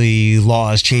 progressively,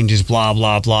 laws, changes, blah,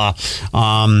 blah, blah.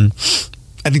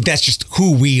 I think that's just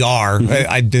who we are.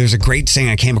 There's a great saying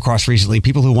I came across recently.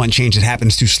 People who want change, it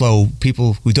happens too slow.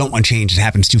 People who don't want change, it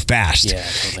happens too fast. Yeah,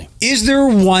 totally. Is there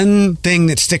one thing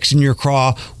that sticks in your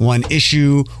craw, one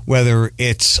issue, whether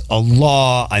it's a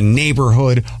law, a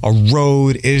neighborhood, a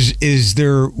road? Is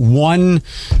there one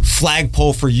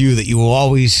flagpole for you that you will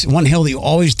always, one hill that you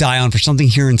always die on for something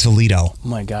here in Toledo? Oh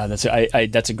my God, that's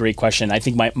a great question. I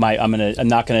think I'm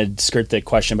not gonna skirt the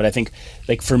question, but I think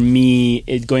like for me,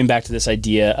 going back to this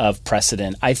idea of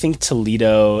precedent, I think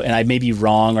Toledo, and I may be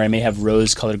wrong, or I may have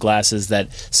rose-colored glasses that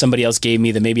somebody else gave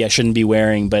me that maybe I shouldn't be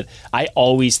wearing, but I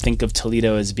always think of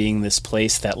Toledo as being this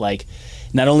place that like,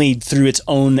 not only through its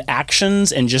own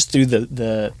actions and just through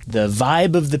the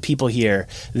vibe of the people here,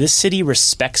 this city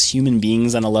respects human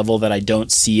beings on a level that I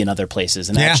don't see in other places.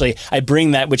 And actually, I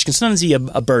bring that, which can sometimes be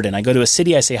a burden. I go to a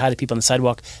city, I say hi to people on the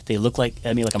sidewalk. They look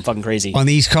at me like I'm fucking crazy. On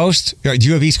the East Coast? Do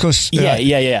you have East Coast?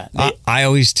 Yeah. I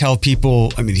always tell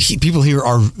people, people here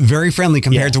are very friendly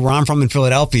compared to where I'm from in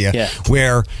Philadelphia,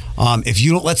 where if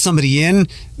you don't let somebody in,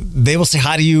 they will say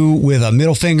hi to you with a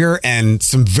middle finger and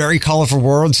some very colorful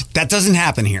words. That doesn't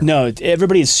happen here. No,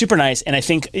 everybody is super nice. And I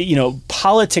think,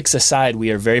 politics aside,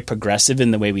 we are very progressive in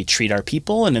the way we treat our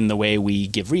people and in the way we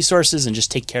give resources and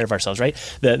just take care of ourselves, right?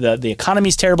 The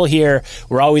economy's terrible here.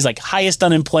 We're always like highest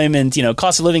unemployment,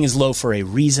 cost of living is low for a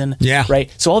reason. Yeah. Right.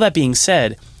 So all that being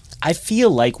said, I feel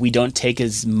like we don't take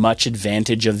as much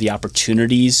advantage of the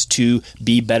opportunities to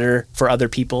be better for other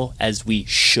people as we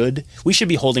should. We should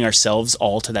be holding ourselves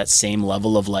all to that same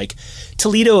level of like,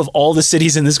 Toledo of all the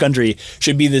cities in this country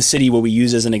should be the city where we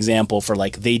use as an example for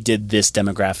like, they did this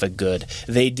demographic good.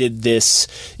 They did this,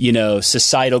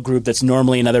 societal group that's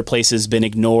normally in other places been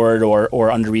ignored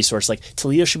or under-resourced. Like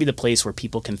Toledo should be the place where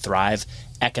people can thrive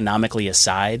economically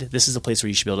aside. This is the place where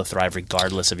you should be able to thrive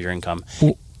regardless of your income.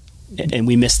 And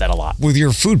we miss that a lot. With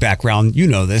your food background, you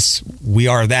know this. We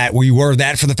were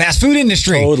that for the fast food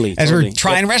industry. Totally. We're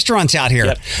trying restaurants out here.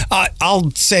 Yep.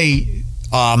 I'll say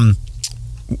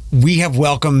we have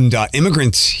welcomed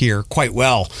immigrants here quite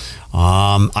well.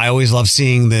 I always love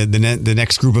seeing the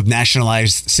next group of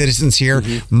nationalized citizens here.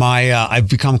 Mm-hmm. I've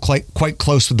become quite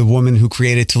close with the woman who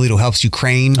created Toledo Helps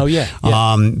Ukraine. Oh, yeah.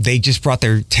 They just brought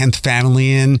their 10th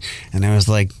family in, and I was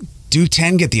like, do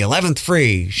 10, get the 11th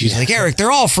free. She's like, Eric,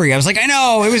 they're all free. I was like, I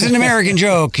know, it was an American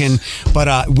joke. But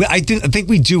I think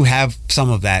we do have some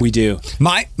of that. We do.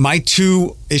 My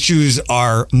two issues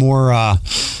are more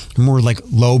like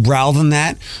lowbrow than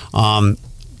that.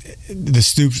 The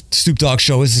Stoop Dog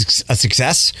show is a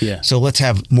success. Yeah. So let's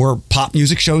have more pop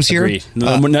music shows here. Agreed.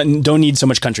 Don't need so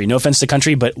much country. No offense to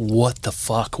country, but what the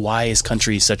fuck? Why is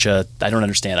country such a... I don't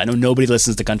understand. I know nobody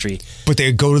listens to country. But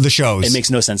they go to the shows. It makes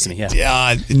no sense to me,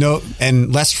 no,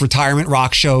 and less retirement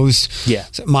rock shows. Yeah.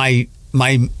 So my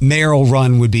mayoral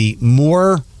run would be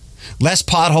less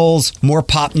potholes, more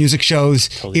pop music shows,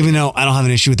 totally. Even though I don't have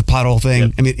an issue with the pothole thing.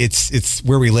 Yep. I mean, it's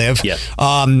where we live. Yeah.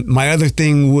 My other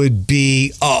thing would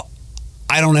be...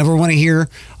 I don't ever want to hear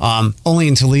only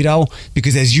in Toledo,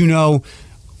 because as you know,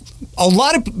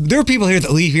 there are people here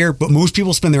that leave here, but most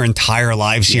people spend their entire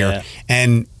lives here.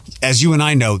 And as you and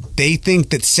I know, they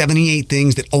think that 78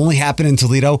 things that only happen in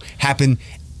Toledo happen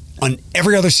on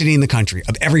every other city in the country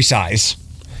of every size.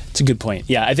 It's a good point.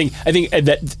 Yeah, I think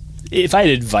that if I had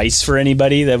advice for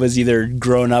anybody that was either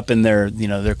growing up and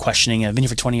they're questioning, I've been here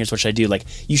for 20 years, what should I do? Like,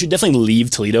 you should definitely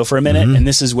leave Toledo for a minute. Mm-hmm. And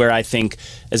this is where I think,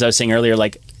 as I was saying earlier,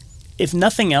 like, if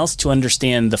nothing else, to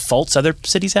understand the faults other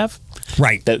cities have.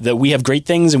 Right. That we have great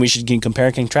things and we should compare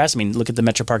and contrast. I mean, look at the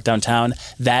Metro Park downtown.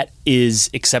 That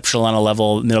is exceptional on a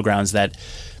level, middle grounds, that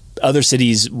other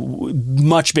cities,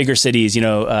 much bigger cities,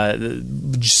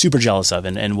 super jealous of,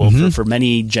 and will for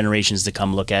many generations to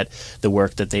come look at the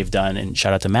work that they've done. And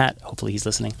shout out to Matt. Hopefully he's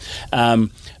listening.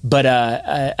 But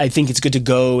I think it's good to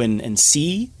go and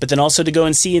see, but then also to go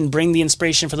and see and bring the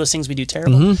inspiration for those things we do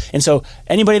terrible. Mm-hmm. And so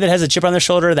anybody that has a chip on their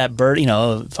shoulder, that bird,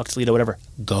 fuck Toledo, whatever,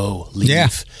 go, leave. Yeah.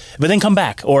 But then come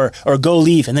back, or go,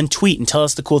 leave, and then tweet and tell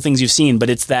us the cool things you've seen. But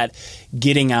it's that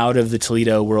getting out of the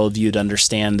Toledo worldview to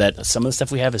understand that some of the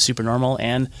stuff we have is super normal,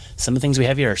 and some of the things we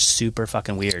have here are super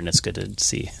fucking weird, and it's good to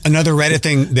see. Another Reddit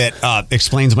thing that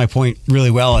explains my point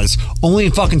really well is only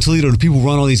in fucking Toledo do people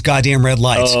run all these goddamn red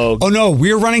lights. Oh no,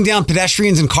 we're running down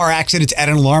pedestrians and car accidents at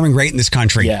an alarming rate in this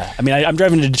country. Yeah, I mean, I'm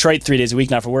driving to Detroit 3 days a week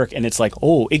now for work, and it's like,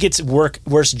 it gets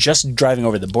worse just driving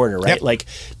over the border, right? Yep. Like,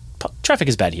 traffic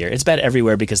is bad here. It's bad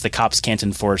everywhere because the cops can't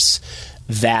enforce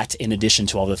that in addition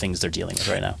to all the things they're dealing with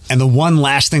right now. And the one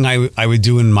last thing I would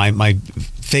do in my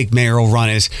fake mayoral run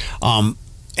is,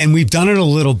 and we've done it a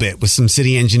little bit with some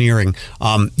city engineering,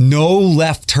 no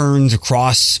left turns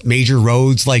across major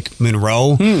roads like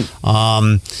Monroe.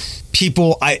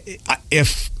 People, I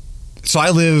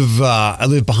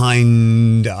live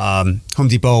behind Home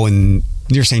Depot and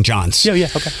near St. John's. Yeah,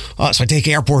 okay. So I take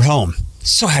airport home.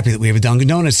 So happy that we have a Dunkin'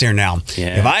 Donuts there now.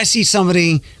 Yeah. If I see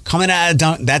somebody coming out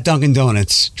of that Dunkin'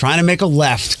 Donuts trying to make a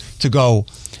left to go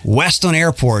west on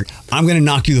airport, I'm going to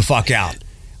knock you the fuck out.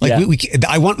 Like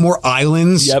I want more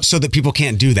islands so that people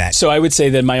can't do that. So I would say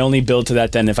that my only build to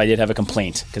that then, if I did have a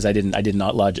complaint, because I did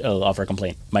not offer a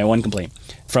complaint, my one complaint.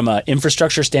 From an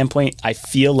infrastructure standpoint, I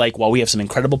feel like while we have some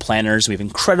incredible planners, we have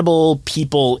incredible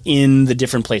people in the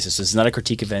different places. So this is not a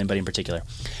critique of anybody in particular.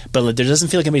 But there doesn't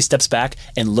feel like anybody steps back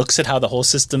and looks at how the whole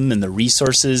system and the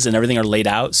resources and everything are laid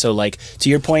out. So like, to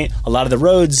your point, a lot of the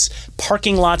roads,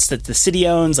 parking lots that the city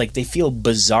owns, like they feel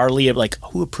bizarrely like,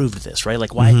 who approved this, right?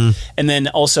 Like why? Mm-hmm. And then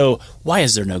also, why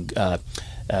is there no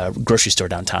grocery store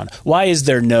downtown? Why is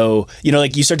there no,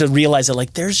 like you start to realize that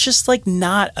like there's just like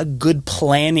not a good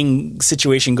planning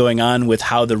situation going on with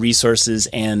how the resources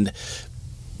and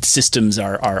systems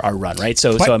are run, right?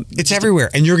 So it's everywhere,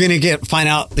 and you're going to find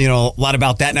out a lot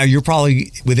about that. Now you're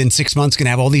probably within 6 months going to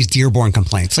have all these Dearborn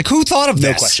complaints. Like who thought of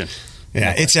this? No question.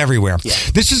 Yeah, it's everywhere. Yeah.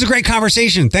 This is a great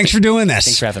conversation. Thanks for doing this.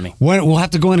 Thanks for having me. We'll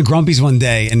have to go into Grumpy's one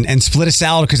day and split a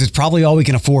salad because it's probably all we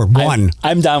can afford.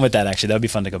 I'm down with that, actually. That would be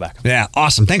fun to go back. Yeah,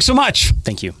 awesome. Thanks so much.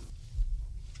 Thank you.